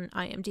series on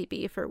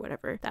IMDb, for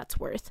whatever that's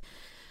worth.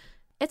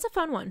 It's a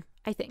fun one,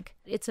 I think.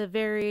 It's a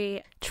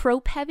very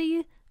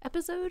trope-heavy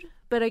episode,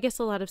 but I guess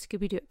a lot of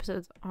Scooby-Doo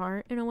episodes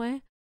are, in a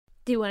way.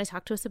 Do you want to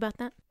talk to us about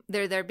that?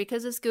 They're there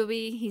because of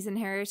Scooby. He's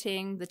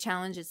inheriting. The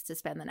challenge is to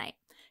spend the night.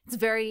 It's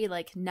very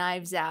like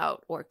Knives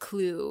Out or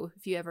Clue,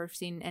 if you ever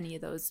seen any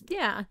of those.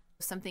 Yeah.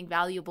 Something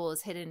valuable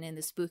is hidden in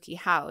the spooky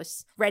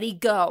house. Ready,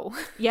 go.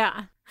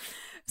 Yeah.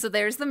 So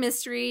there's the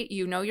mystery.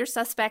 You know your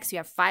suspects. You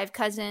have 5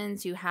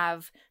 cousins. You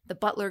have the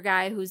butler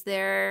guy who's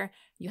there.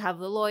 You have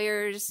the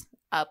lawyers.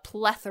 A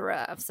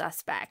plethora of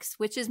suspects,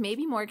 which is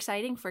maybe more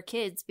exciting for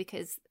kids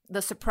because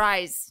the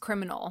surprise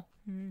criminal,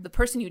 the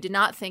person you did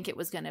not think it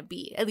was going to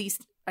be, at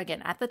least,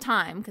 again, at the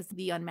time, because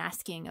the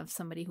unmasking of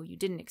somebody who you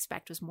didn't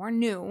expect was more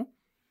new.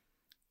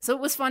 So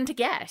it was fun to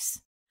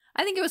guess.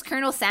 I think it was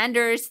Colonel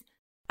Sanders.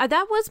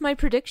 That was my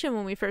prediction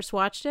when we first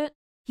watched it.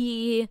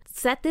 He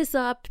set this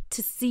up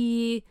to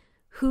see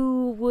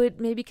who would,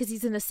 maybe because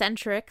he's an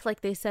eccentric, like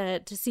they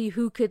said, to see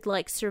who could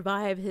like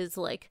survive his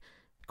like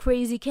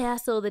crazy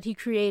castle that he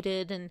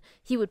created, and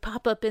he would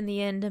pop up in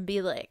the end and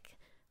be like,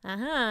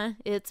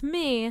 it's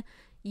me.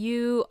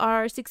 You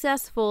are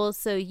successful,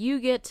 so you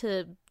get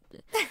to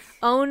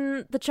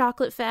own the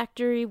chocolate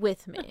factory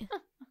with me.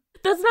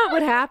 That's not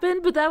what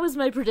happened, but that was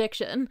my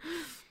prediction.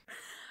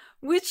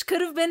 Which could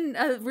have been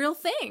a real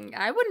thing.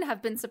 I wouldn't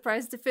have been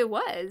surprised if it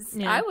was.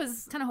 Yeah. I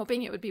was kind of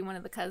hoping it would be one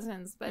of the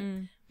cousins, but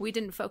we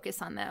didn't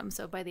focus on them.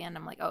 So by the end,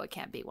 I'm like, oh, it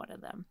can't be one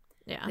of them.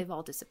 Yeah. They've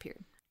all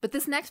disappeared. But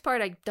this next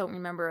part I don't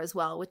remember as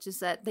well, which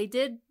is that they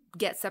did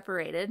get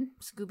separated.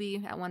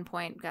 Scooby at one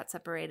point got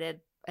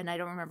separated, and I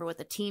don't remember what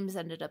the teams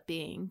ended up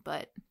being,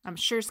 but I'm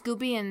sure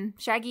Scooby and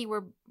Shaggy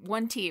were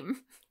one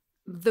team.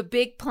 The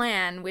big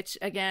plan, which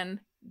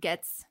again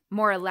gets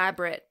more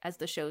elaborate as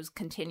the shows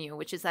continue,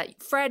 which is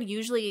that Fred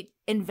usually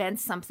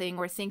invents something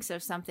or thinks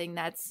of something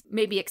that's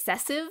maybe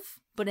excessive,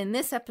 but in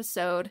this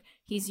episode,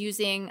 he's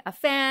using a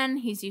fan,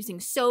 he's using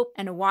soap,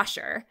 and a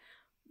washer,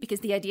 because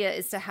the idea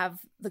is to have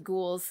the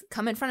ghouls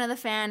come in front of the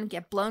fan,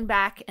 get blown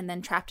back, and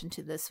then trapped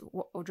into this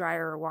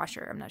dryer or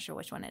washer. I'm not sure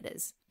which one it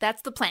is.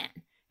 That's the plan,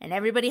 and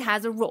everybody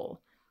has a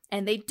role,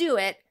 and they do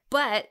it.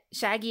 But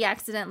Shaggy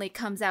accidentally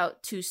comes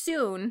out too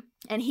soon,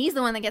 and he's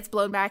the one that gets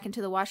blown back into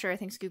the washer. I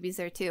think Scooby's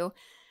there too.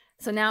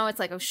 So now it's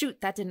like, oh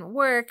shoot, that didn't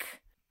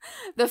work.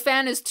 The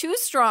fan is too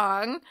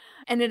strong,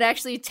 and it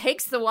actually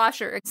takes the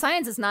washer.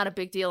 Science is not a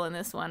big deal in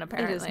this one,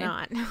 apparently. It is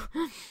not.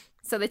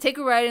 So they take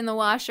a ride in the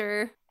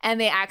washer, and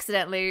they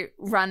accidentally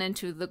run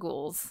into the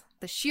ghouls.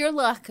 The sheer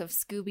luck of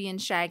Scooby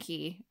and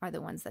Shaggy are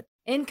the ones that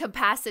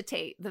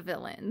incapacitate the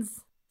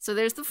villains. So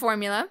there's the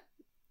formula.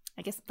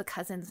 I guess the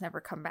cousins never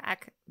come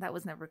back. That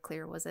was never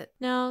clear, was it?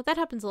 No, that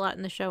happens a lot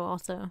in the show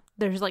also.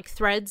 There's like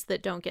threads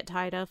that don't get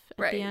tied up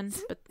at the end,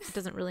 but it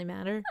doesn't really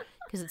matter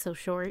because it's so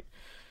short.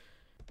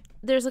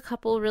 There's a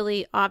couple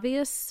really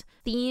obvious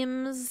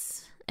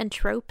themes and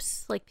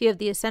tropes. Like you have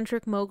the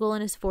eccentric mogul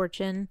and his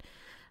fortune,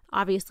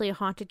 obviously a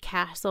haunted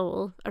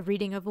castle, a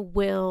reading of a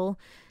will.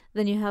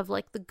 Then you have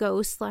like the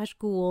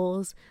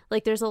ghosts/ghouls.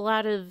 Like there's a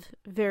lot of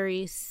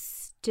very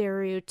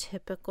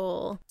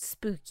stereotypical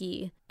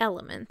spooky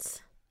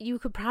elements. You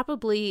could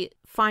probably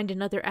find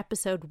another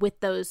episode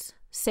with those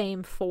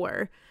same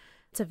 4.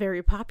 It's a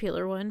very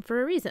popular one for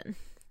a reason.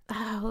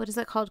 What is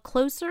that called?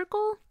 Closed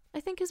Circle, I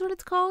think is what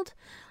it's called.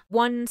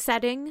 One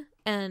setting,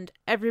 and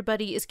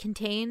everybody is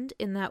contained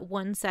in that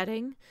one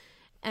setting.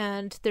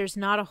 And there's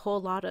not a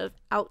whole lot of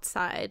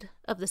outside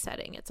of the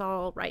setting. It's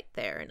all right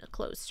there in a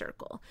closed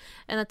circle.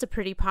 And that's a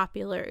pretty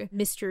popular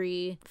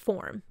mystery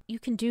form. You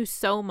can do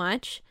so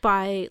much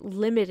by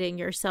limiting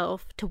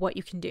yourself to what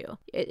you can do.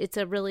 It's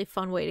a really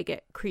fun way to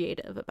get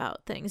creative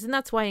about things. And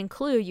that's why in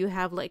Clue you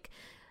have like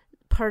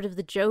part of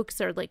the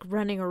jokes are like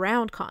running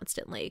around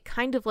constantly,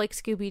 kind of like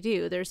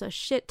Scooby-Doo. There's a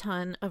shit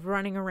ton of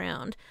running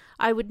around.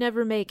 I would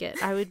never make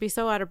it. I would be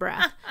so out of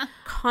breath,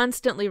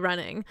 constantly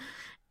running.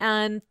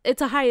 And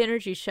it's a high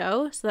energy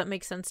show, so that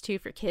makes sense too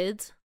for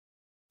kids.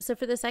 So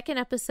for the second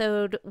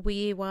episode,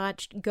 we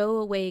watched Go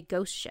Away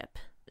Ghost Ship,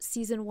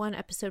 season 1,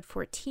 episode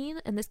 14,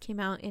 and this came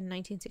out in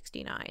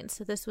 1969.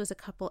 So this was a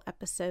couple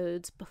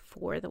episodes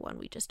before the one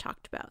we just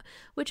talked about,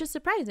 which is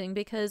surprising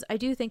because I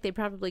do think they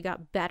probably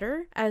got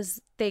better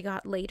as they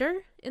got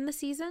later in the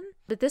season.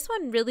 But this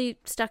one really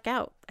stuck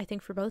out, I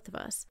think, for both of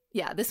us.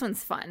 Yeah, this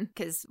one's fun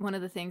because one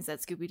of the things that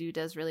Scooby-Doo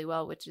does really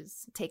well, which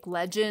is take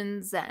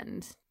legends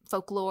and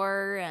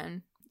folklore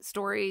and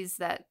stories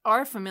that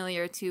are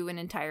familiar to an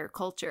entire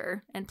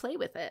culture and play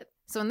with it.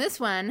 So in this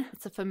one,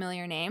 it's a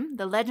familiar name.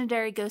 The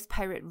legendary ghost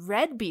pirate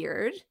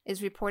Redbeard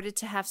is reported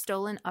to have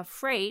stolen a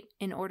freight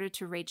in order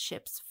to raid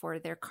ships for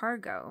their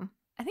cargo.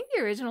 I think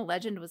the original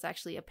legend was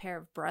actually a pair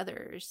of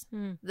brothers.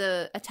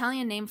 The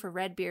Italian name for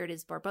Redbeard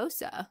is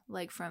Barbossa,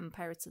 like from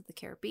Pirates of the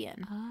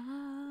Caribbean.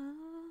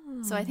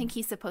 Oh. So I think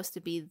he's supposed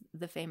to be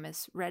the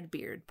famous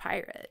Redbeard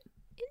pirate.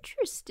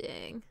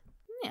 Interesting.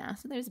 Yeah,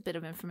 so there's a bit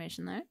of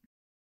information there.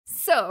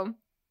 So,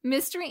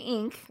 Mystery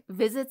Inc.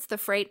 visits the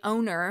freight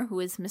owner, who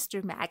is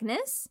Mr.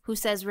 Magnus, who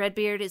says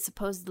Redbeard is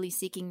supposedly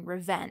seeking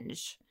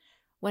revenge.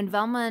 When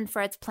Velma and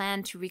Fred's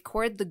plan to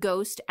record the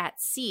ghost at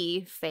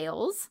sea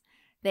fails,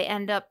 they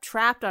end up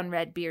trapped on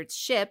Redbeard's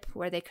ship,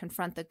 where they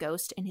confront the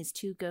ghost and his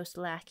 2 ghost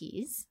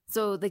lackeys.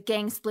 So the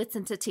gang splits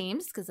into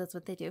teams, because that's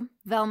what they do.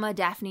 Velma,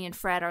 Daphne, and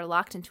Fred are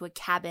locked into a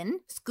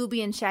cabin.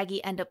 Scooby and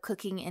Shaggy end up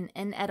cooking an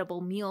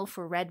inedible meal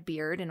for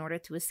Redbeard in order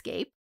to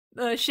escape.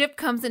 The ship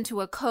comes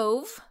into a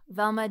cove.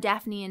 Velma,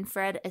 Daphne, and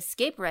Fred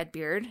escape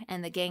Redbeard,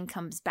 and the gang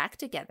comes back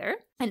together.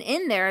 And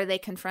in there, they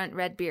confront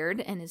Redbeard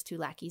and his 2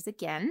 lackeys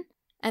again.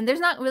 And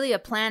there's not really a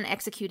plan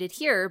executed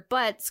here,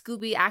 but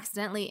Scooby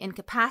accidentally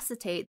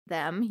incapacitates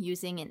them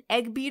using an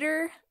egg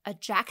beater, a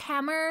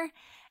jackhammer,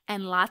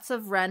 and lots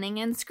of running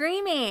and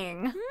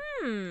screaming.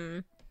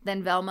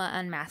 Then Velma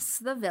unmasks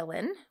the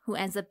villain, who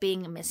ends up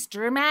being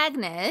Mr.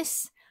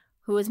 Magnus,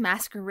 who is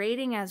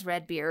masquerading as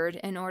Redbeard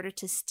in order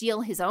to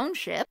steal his own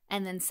ship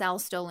and then sell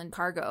stolen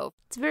cargo.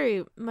 It's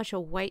very much a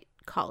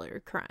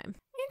white-collar crime.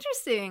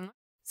 Interesting.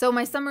 So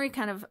my summary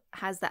kind of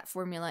has that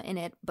formula in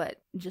it,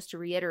 but just to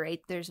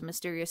reiterate, there's a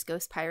mysterious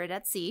ghost pirate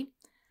at sea.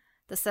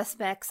 The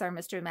suspects are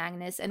Mr.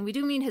 Magnus, and we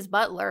do meet his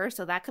butler,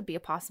 so that could be a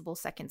possible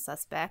second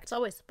suspect. It's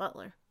always the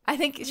butler. I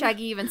think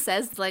Shaggy even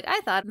says, like, I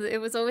thought it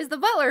was always the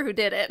butler who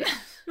did it.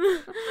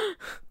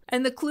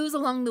 And the clues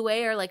along the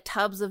way are like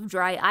tubs of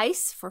dry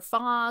ice for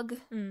fog,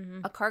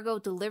 a cargo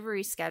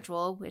delivery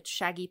schedule, which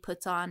Shaggy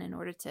puts on in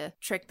order to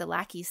trick the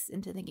lackeys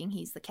into thinking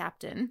he's the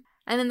captain.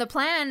 And then the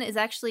plan is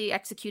actually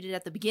executed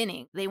at the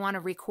beginning. They want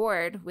to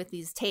record with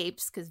these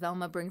tapes because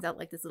Velma brings out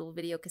like this little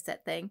video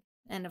cassette thing.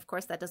 And of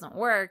course that doesn't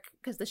work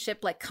because the ship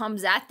like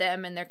comes at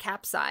them and they're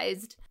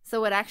capsized.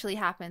 So what actually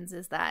happens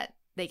is that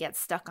they get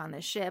stuck on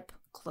the ship,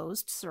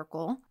 closed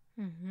circle.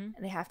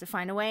 They have to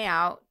find a way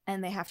out,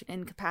 and they have to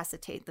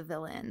incapacitate the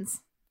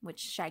villains, which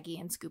Shaggy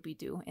and Scooby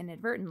do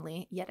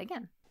inadvertently yet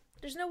again.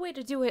 There's no way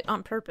to do it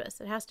on purpose.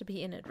 It has to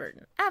be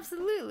inadvertent.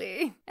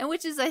 Absolutely. And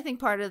which is, I think,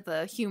 part of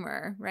the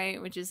humor,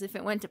 right? Which is if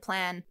it went to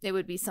plan, it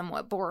would be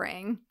somewhat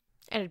boring.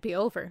 And it'd be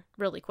over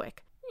really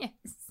quick. Yes.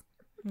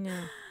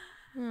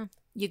 Yeah.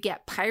 You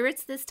get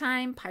pirates this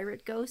time,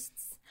 pirate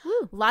ghosts.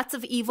 Woo. Lots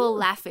of evil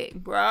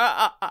laughing.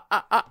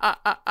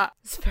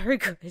 It's very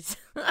good.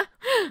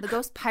 The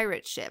ghost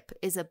pirate ship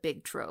is a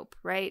big trope,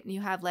 right?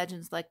 You have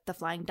legends like the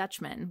Flying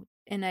Dutchman.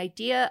 An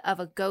idea of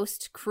a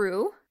ghost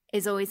crew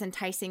is always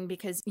enticing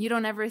because you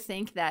don't ever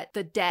think that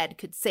the dead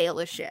could sail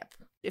a ship.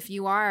 If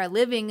you are a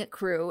living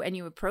crew and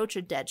you approach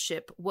a dead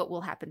ship, what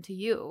will happen to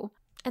you?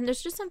 And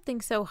there's just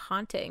something so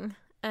haunting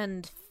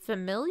and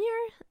familiar,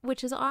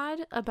 which is odd,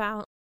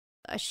 about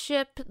a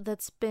ship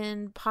that's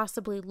been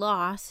possibly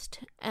lost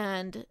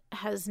and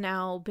has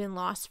now been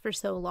lost for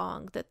so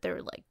long that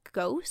they're like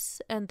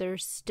ghosts and they're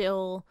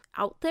still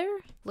out there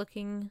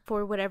looking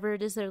for whatever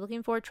it is they're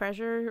looking for,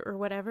 treasure or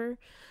whatever.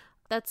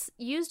 That's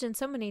used in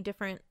so many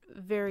different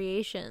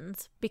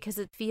variations because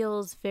it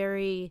feels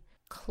very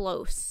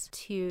close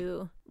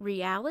to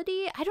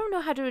reality. I don't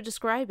know how to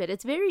describe it.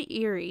 It's very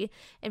eerie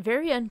and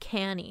very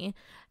uncanny,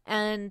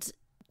 and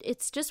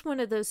it's just one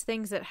of those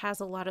things that has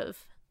a lot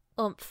of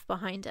oomph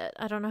behind it.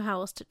 I don't know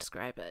how else to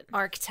describe it.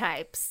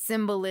 Archetypes,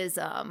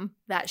 symbolism,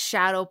 that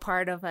shadow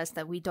part of us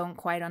that we don't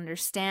quite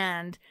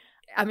understand.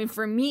 I mean,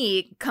 for me,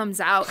 it comes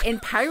out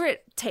in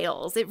pirate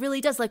tales. It really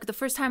does. Like the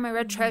first time I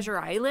read Treasure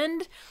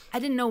Island, I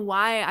didn't know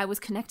why I was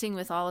connecting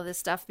with all of this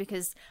stuff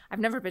because I've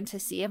never been to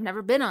sea. I've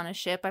never been on a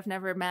ship. I've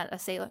never met a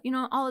sailor, you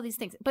know, all of these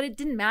things. But it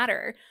didn't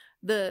matter.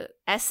 The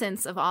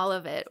essence of all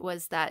of it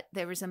was that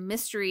there was a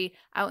mystery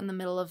out in the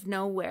middle of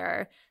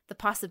nowhere, the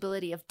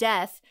possibility of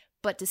death,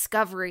 but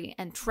discovery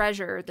and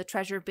treasure, the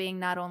treasure being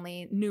not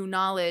only new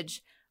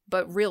knowledge,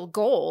 but real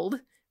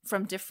gold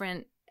from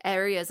different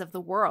areas of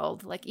the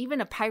world. Like even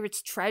a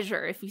pirate's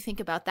treasure, if you think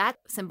about that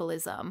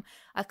symbolism,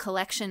 a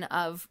collection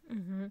of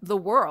the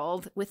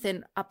world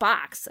within a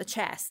box, a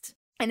chest.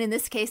 And in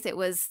this case, it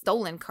was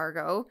stolen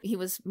cargo. He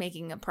was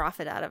making a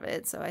profit out of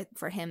it. So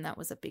for him, that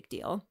was a big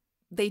deal.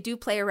 They do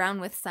play around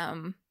with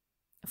some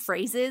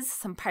phrases,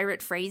 some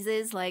pirate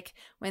phrases, like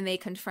when they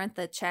confront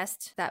the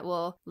chest that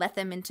will let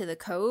them into the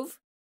cove.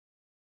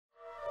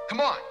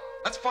 Come on,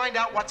 let's find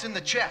out what's in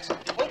the chest.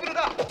 Open it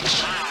up.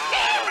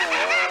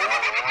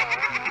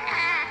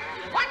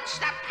 What's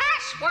the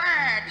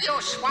password,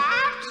 you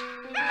swabs?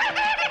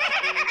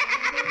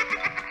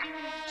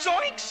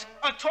 Zoinks!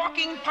 A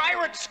talking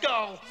pirate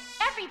skull!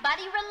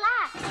 Everybody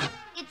relax.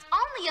 It's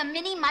only a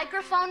mini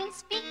microphone and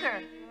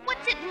speaker.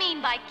 What's it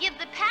mean by give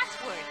the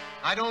password?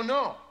 I don't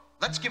know.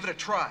 Let's give it a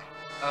try.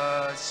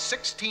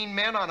 16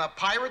 men on a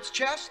pirate's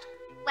chest?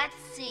 Let's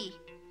see.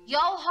 Yo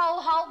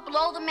ho ho,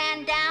 blow the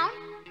man down.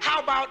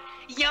 How about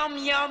yum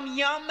yum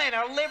yum and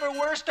a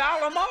liverwurst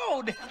a la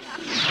mode?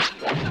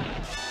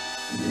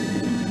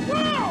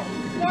 Wow!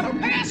 What a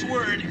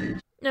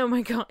password! Oh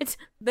my god.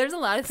 There's a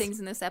lot of things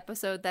in this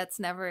episode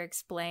that's never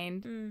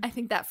explained. I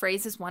think that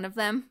phrase is one of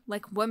them.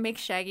 Like, what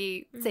makes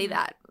Shaggy say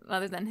that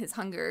other than his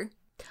hunger?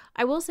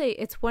 I will say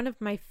it's one of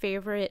my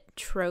favorite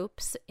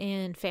tropes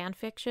in fan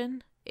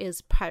fiction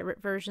is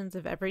pirate versions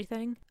of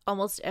everything.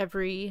 Almost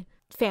every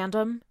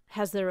fandom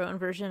has their own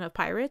version of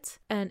pirates,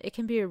 and it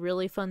can be a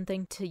really fun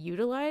thing to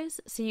utilize.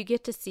 So you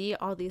get to see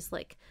all these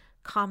like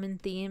common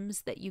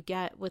themes that you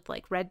get with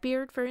like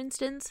Redbeard, for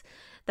instance,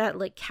 that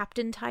like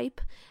captain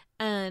type,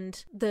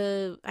 and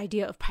the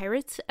idea of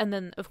pirates, and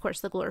then of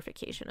course the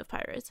glorification of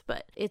pirates.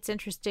 But it's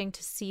interesting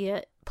to see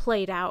it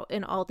played out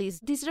in all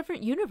these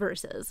different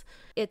universes.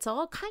 It's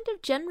all kind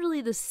of generally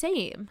the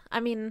same.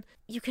 I mean,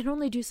 you can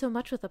only do so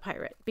much with a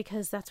pirate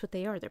because that's what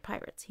they are. They're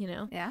pirates, you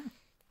know? Yeah.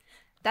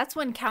 That's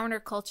when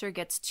counterculture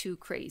gets too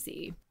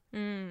crazy.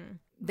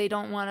 They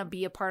don't want to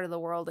be a part of the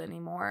world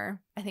anymore.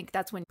 I think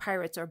that's when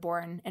pirates are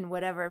born in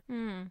whatever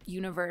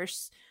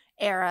universe,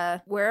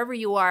 era, wherever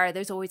you are,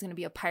 there's always going to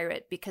be a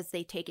pirate because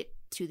they take it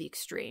to the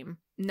extreme.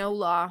 No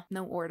law,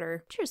 no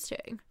order.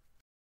 Interesting.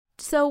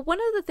 So one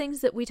of the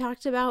things that we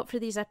talked about for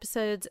these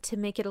episodes to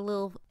make it a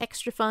little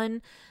extra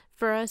fun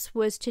for us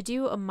was to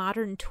do a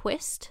modern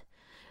twist,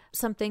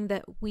 something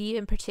that we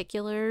in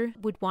particular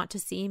would want to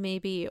see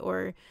maybe,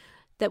 or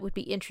that would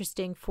be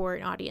interesting for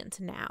an audience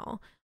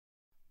now.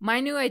 My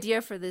new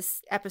idea for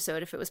this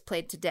episode, if it was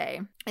played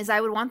today, is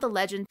I would want the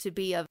legend to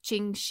be of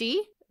Qing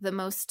Shi, the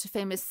most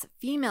famous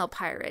female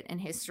pirate in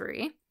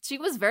history. She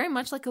was very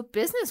much like a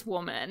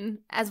businesswoman,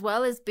 as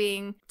well as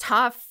being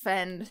tough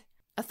and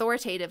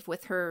authoritative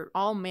with her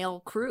all-male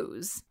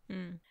crews.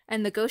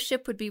 And the ghost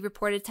ship would be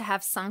reported to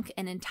have sunk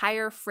an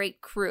entire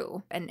freight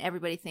crew, and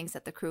everybody thinks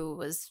that the crew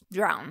was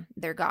drowned.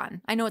 They're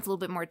gone. I know it's a little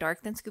bit more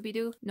dark than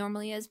Scooby-Doo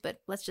normally is,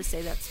 but let's just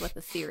say that's what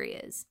the theory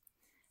is.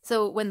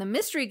 So when the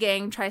mystery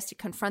gang tries to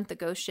confront the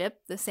ghost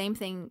ship, the same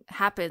thing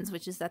happens,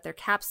 which is that they're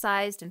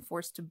capsized and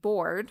forced to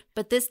board.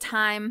 But this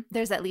time,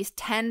 there's at least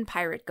 10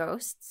 pirate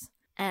ghosts,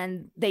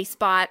 and they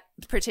spot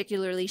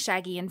particularly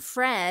Shaggy and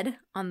Fred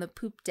on the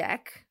poop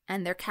deck,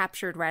 and they're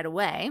captured right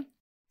away.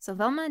 So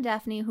Velma and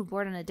Daphne, who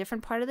board on a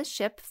different part of the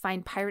ship,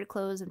 find pirate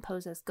clothes and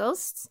pose as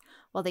ghosts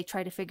while they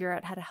try to figure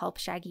out how to help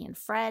Shaggy and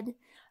Fred.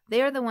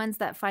 They are the ones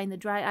that find the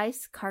dry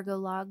ice, cargo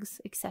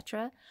logs,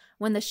 etc.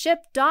 When the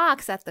ship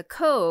docks at the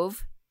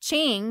cove,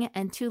 Ching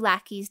and 2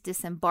 lackeys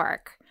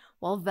disembark,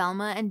 while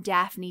Velma and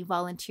Daphne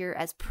volunteer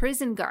as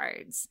prison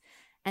guards,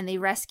 and they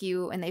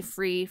rescue and they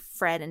free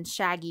Fred and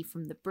Shaggy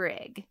from the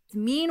brig.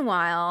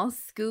 Meanwhile,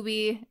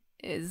 Scooby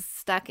is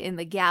stuck in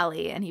the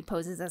galley, and he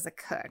poses as a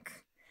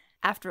cook.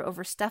 After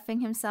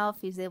overstuffing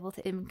himself, he's able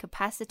to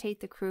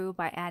incapacitate the crew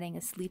by adding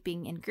a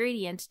sleeping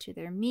ingredient to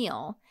their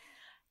meal.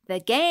 The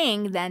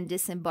gang then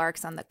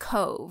disembarks on the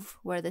cove,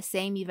 where the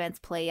same events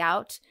play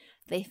out.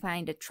 They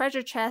find a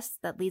treasure chest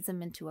that leads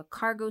them into a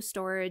cargo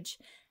storage,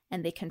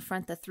 and they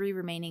confront the 3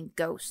 remaining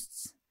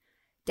ghosts.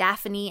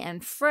 Daphne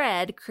and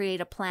Fred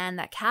create a plan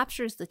that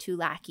captures the two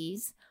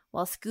lackeys,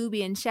 while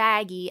Scooby and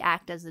Shaggy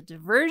act as a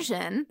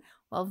diversion,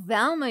 while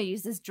Velma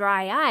uses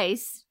dry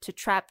ice to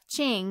trap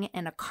Ching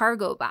in a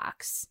cargo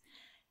box.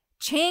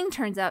 Ching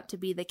turns out to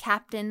be the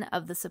captain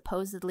of the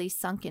supposedly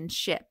sunken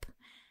ship,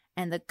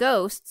 and the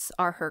ghosts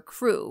are her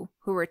crew,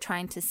 who were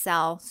trying to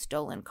sell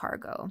stolen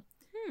cargo.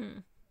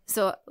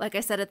 So, like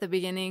I said at the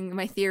beginning,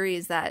 my theory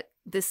is that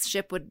this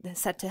ship would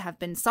said to have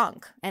been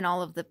sunk and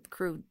all of the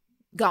crew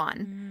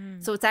gone.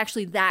 So it's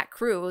actually that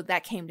crew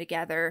that came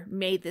together,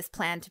 made this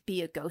plan to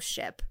be a ghost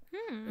ship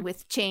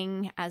with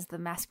Ching as the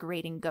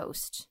masquerading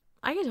ghost.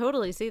 I could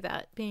totally see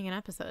that being an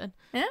episode.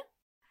 Yeah?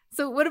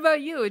 So what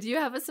about you? Do you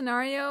have a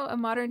scenario, a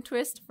modern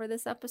twist for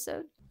this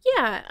episode?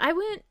 Yeah, I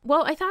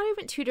thought I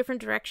went two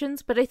different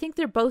directions, but I think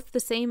they're both the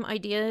same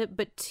idea,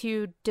 but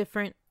two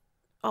different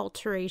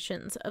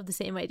alterations of the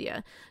same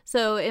idea.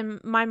 So in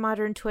my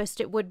modern twist,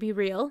 it would be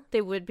real.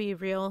 They would be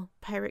real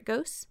pirate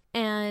ghosts.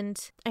 And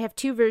I have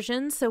two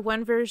versions. So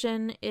one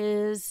version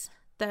is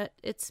that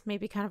it's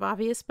maybe kind of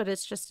obvious, but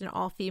it's just an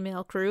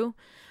all-female crew.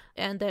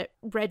 And that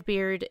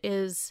Redbeard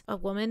is a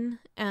woman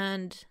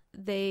and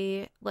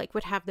they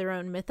would have their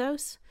own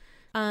mythos.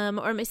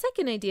 Or my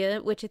second idea,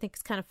 which I think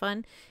is kind of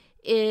fun,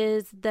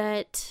 is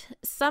that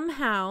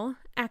somehow,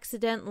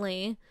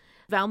 accidentally,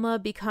 Velma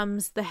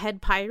becomes the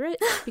head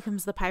pirate,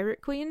 becomes the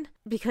pirate queen,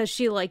 because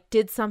she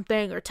did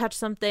something or touched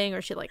something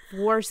or she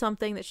wore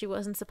something that she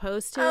wasn't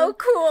supposed to. Oh,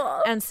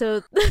 cool. And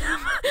so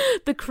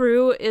the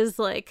crew is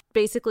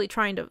basically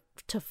trying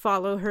to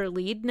follow her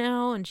lead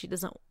now, and she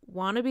doesn't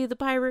want to be the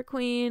pirate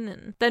queen.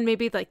 And then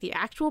maybe the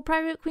actual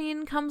pirate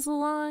queen comes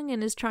along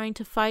and is trying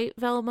to fight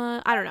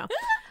Velma. I don't know.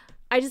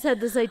 I just had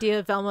this idea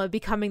of Velma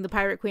becoming the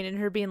pirate queen and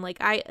her being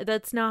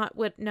that's not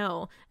what,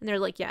 no. And they're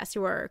yes,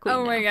 you are a queen.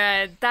 Oh my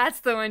God. That's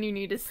the one you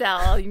need to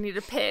sell. You need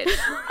to pitch.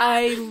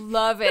 I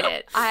love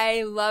it.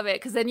 I love it.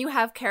 Because then you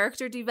have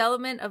character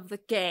development of the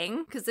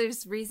gang, because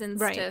there's reasons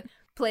to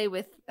play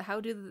with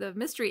how do the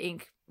Mystery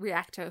Inc.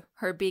 react to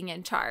her being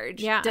in charge.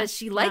 Yeah. Does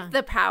she like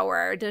the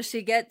power? Does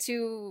she get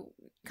too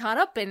caught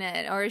up in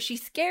it? Or is she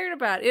scared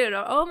about it?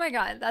 Oh my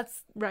God.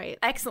 That's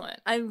excellent.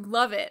 I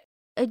love it.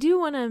 I do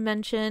want to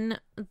mention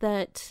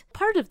that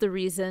part of the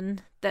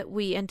reason that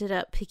we ended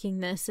up picking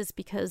this is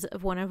because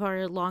of one of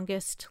our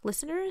longest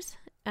listeners,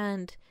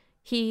 and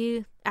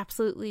he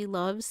absolutely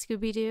loves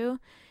Scooby-Doo,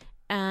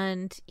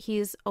 and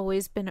he's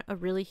always been a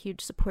really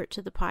huge support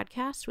to the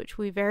podcast, which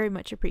we very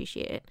much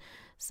appreciate.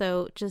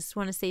 So just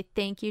want to say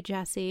thank you,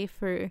 Jesse,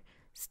 for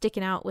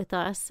sticking out with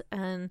us,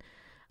 and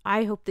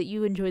I hope that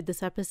you enjoyed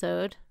this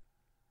episode.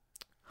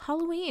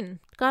 Halloween,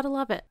 gotta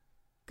love it.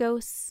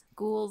 Ghosts,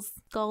 ghouls,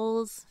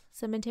 skulls,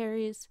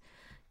 cemeteries.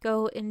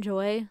 Go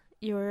enjoy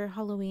your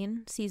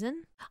Halloween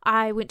season.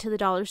 I went to the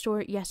dollar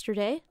store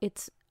yesterday.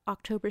 It's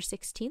October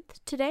 16th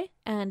today,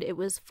 and it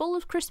was full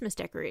of Christmas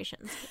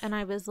decorations. And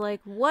I was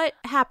like, what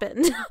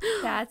happened?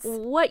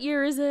 What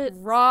year is it?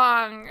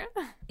 Wrong.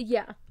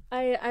 Yeah.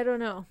 I don't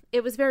know.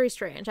 It was very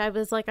strange. I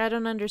was like, I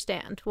don't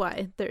understand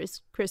why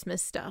there's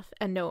Christmas stuff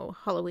and no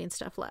Halloween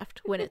stuff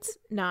left when it's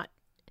not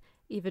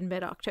even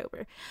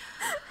mid-October.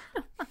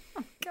 Oh,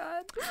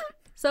 God.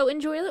 So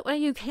enjoy it while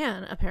you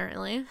can,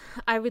 apparently.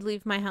 I would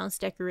leave my house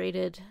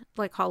decorated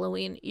like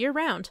Halloween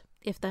year-round,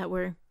 if that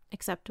were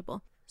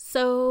acceptable.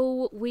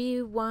 So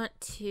we want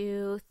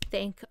to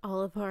thank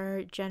all of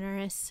our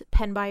generous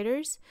pen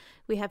biters.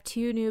 We have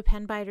 2 new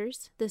pen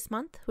biters this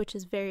month, which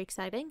is very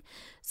exciting.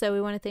 So we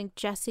want to thank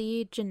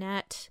Jesse,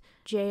 Jeanette,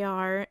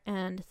 JR,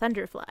 and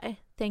Thunderfly.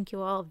 Thank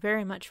you all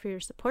very much for your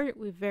support.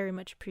 We very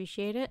much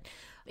appreciate it.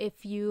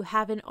 If you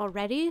haven't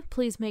already,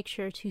 please make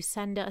sure to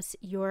send us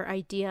your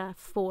idea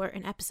for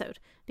an episode,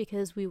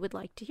 because we would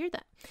like to hear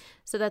that.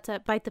 So that's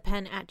at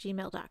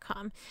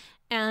bitethepen@gmail.com.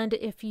 And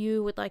if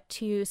you would like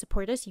to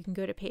support us, you can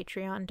go to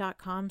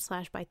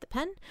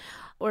patreon.com/bitethepen.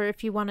 Or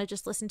if you want to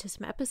just listen to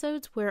some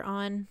episodes, we're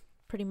on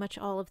pretty much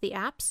all of the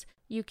apps.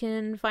 You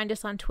can find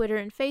us on Twitter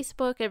and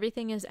Facebook.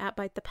 Everything is at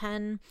Bite the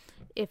Pen.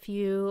 If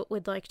you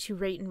would like to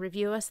rate and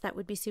review us, that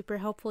would be super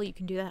helpful. You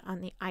can do that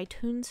on the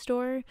iTunes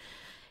store.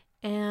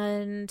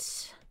 And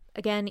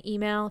again,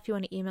 email, if you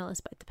want to email us,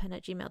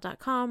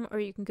 bitethepen@gmail.com, or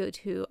you can go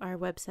to our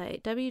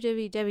website,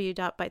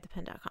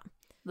 www.bitethepen.com.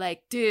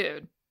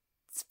 Dude,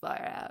 it's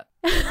far out.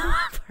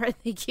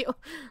 Thank you.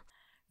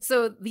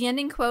 So the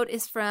ending quote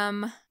is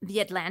from the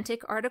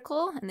Atlantic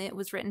article, and it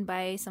was written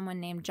by someone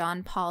named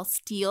John Paul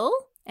Steele.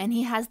 And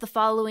he has the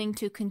following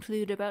to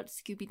conclude about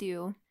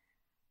Scooby-Doo.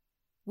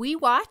 We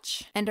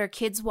watch, and our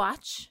kids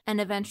watch,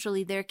 and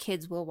eventually their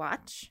kids will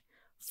watch.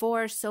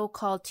 4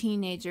 so-called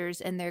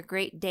teenagers and their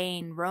Great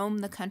Dane roam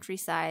the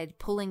countryside,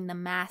 pulling the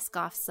mask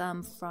off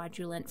some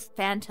fraudulent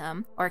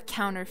phantom or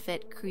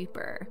counterfeit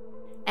creeper.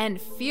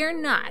 And fear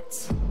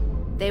not,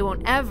 they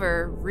won't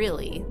ever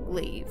really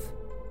leave.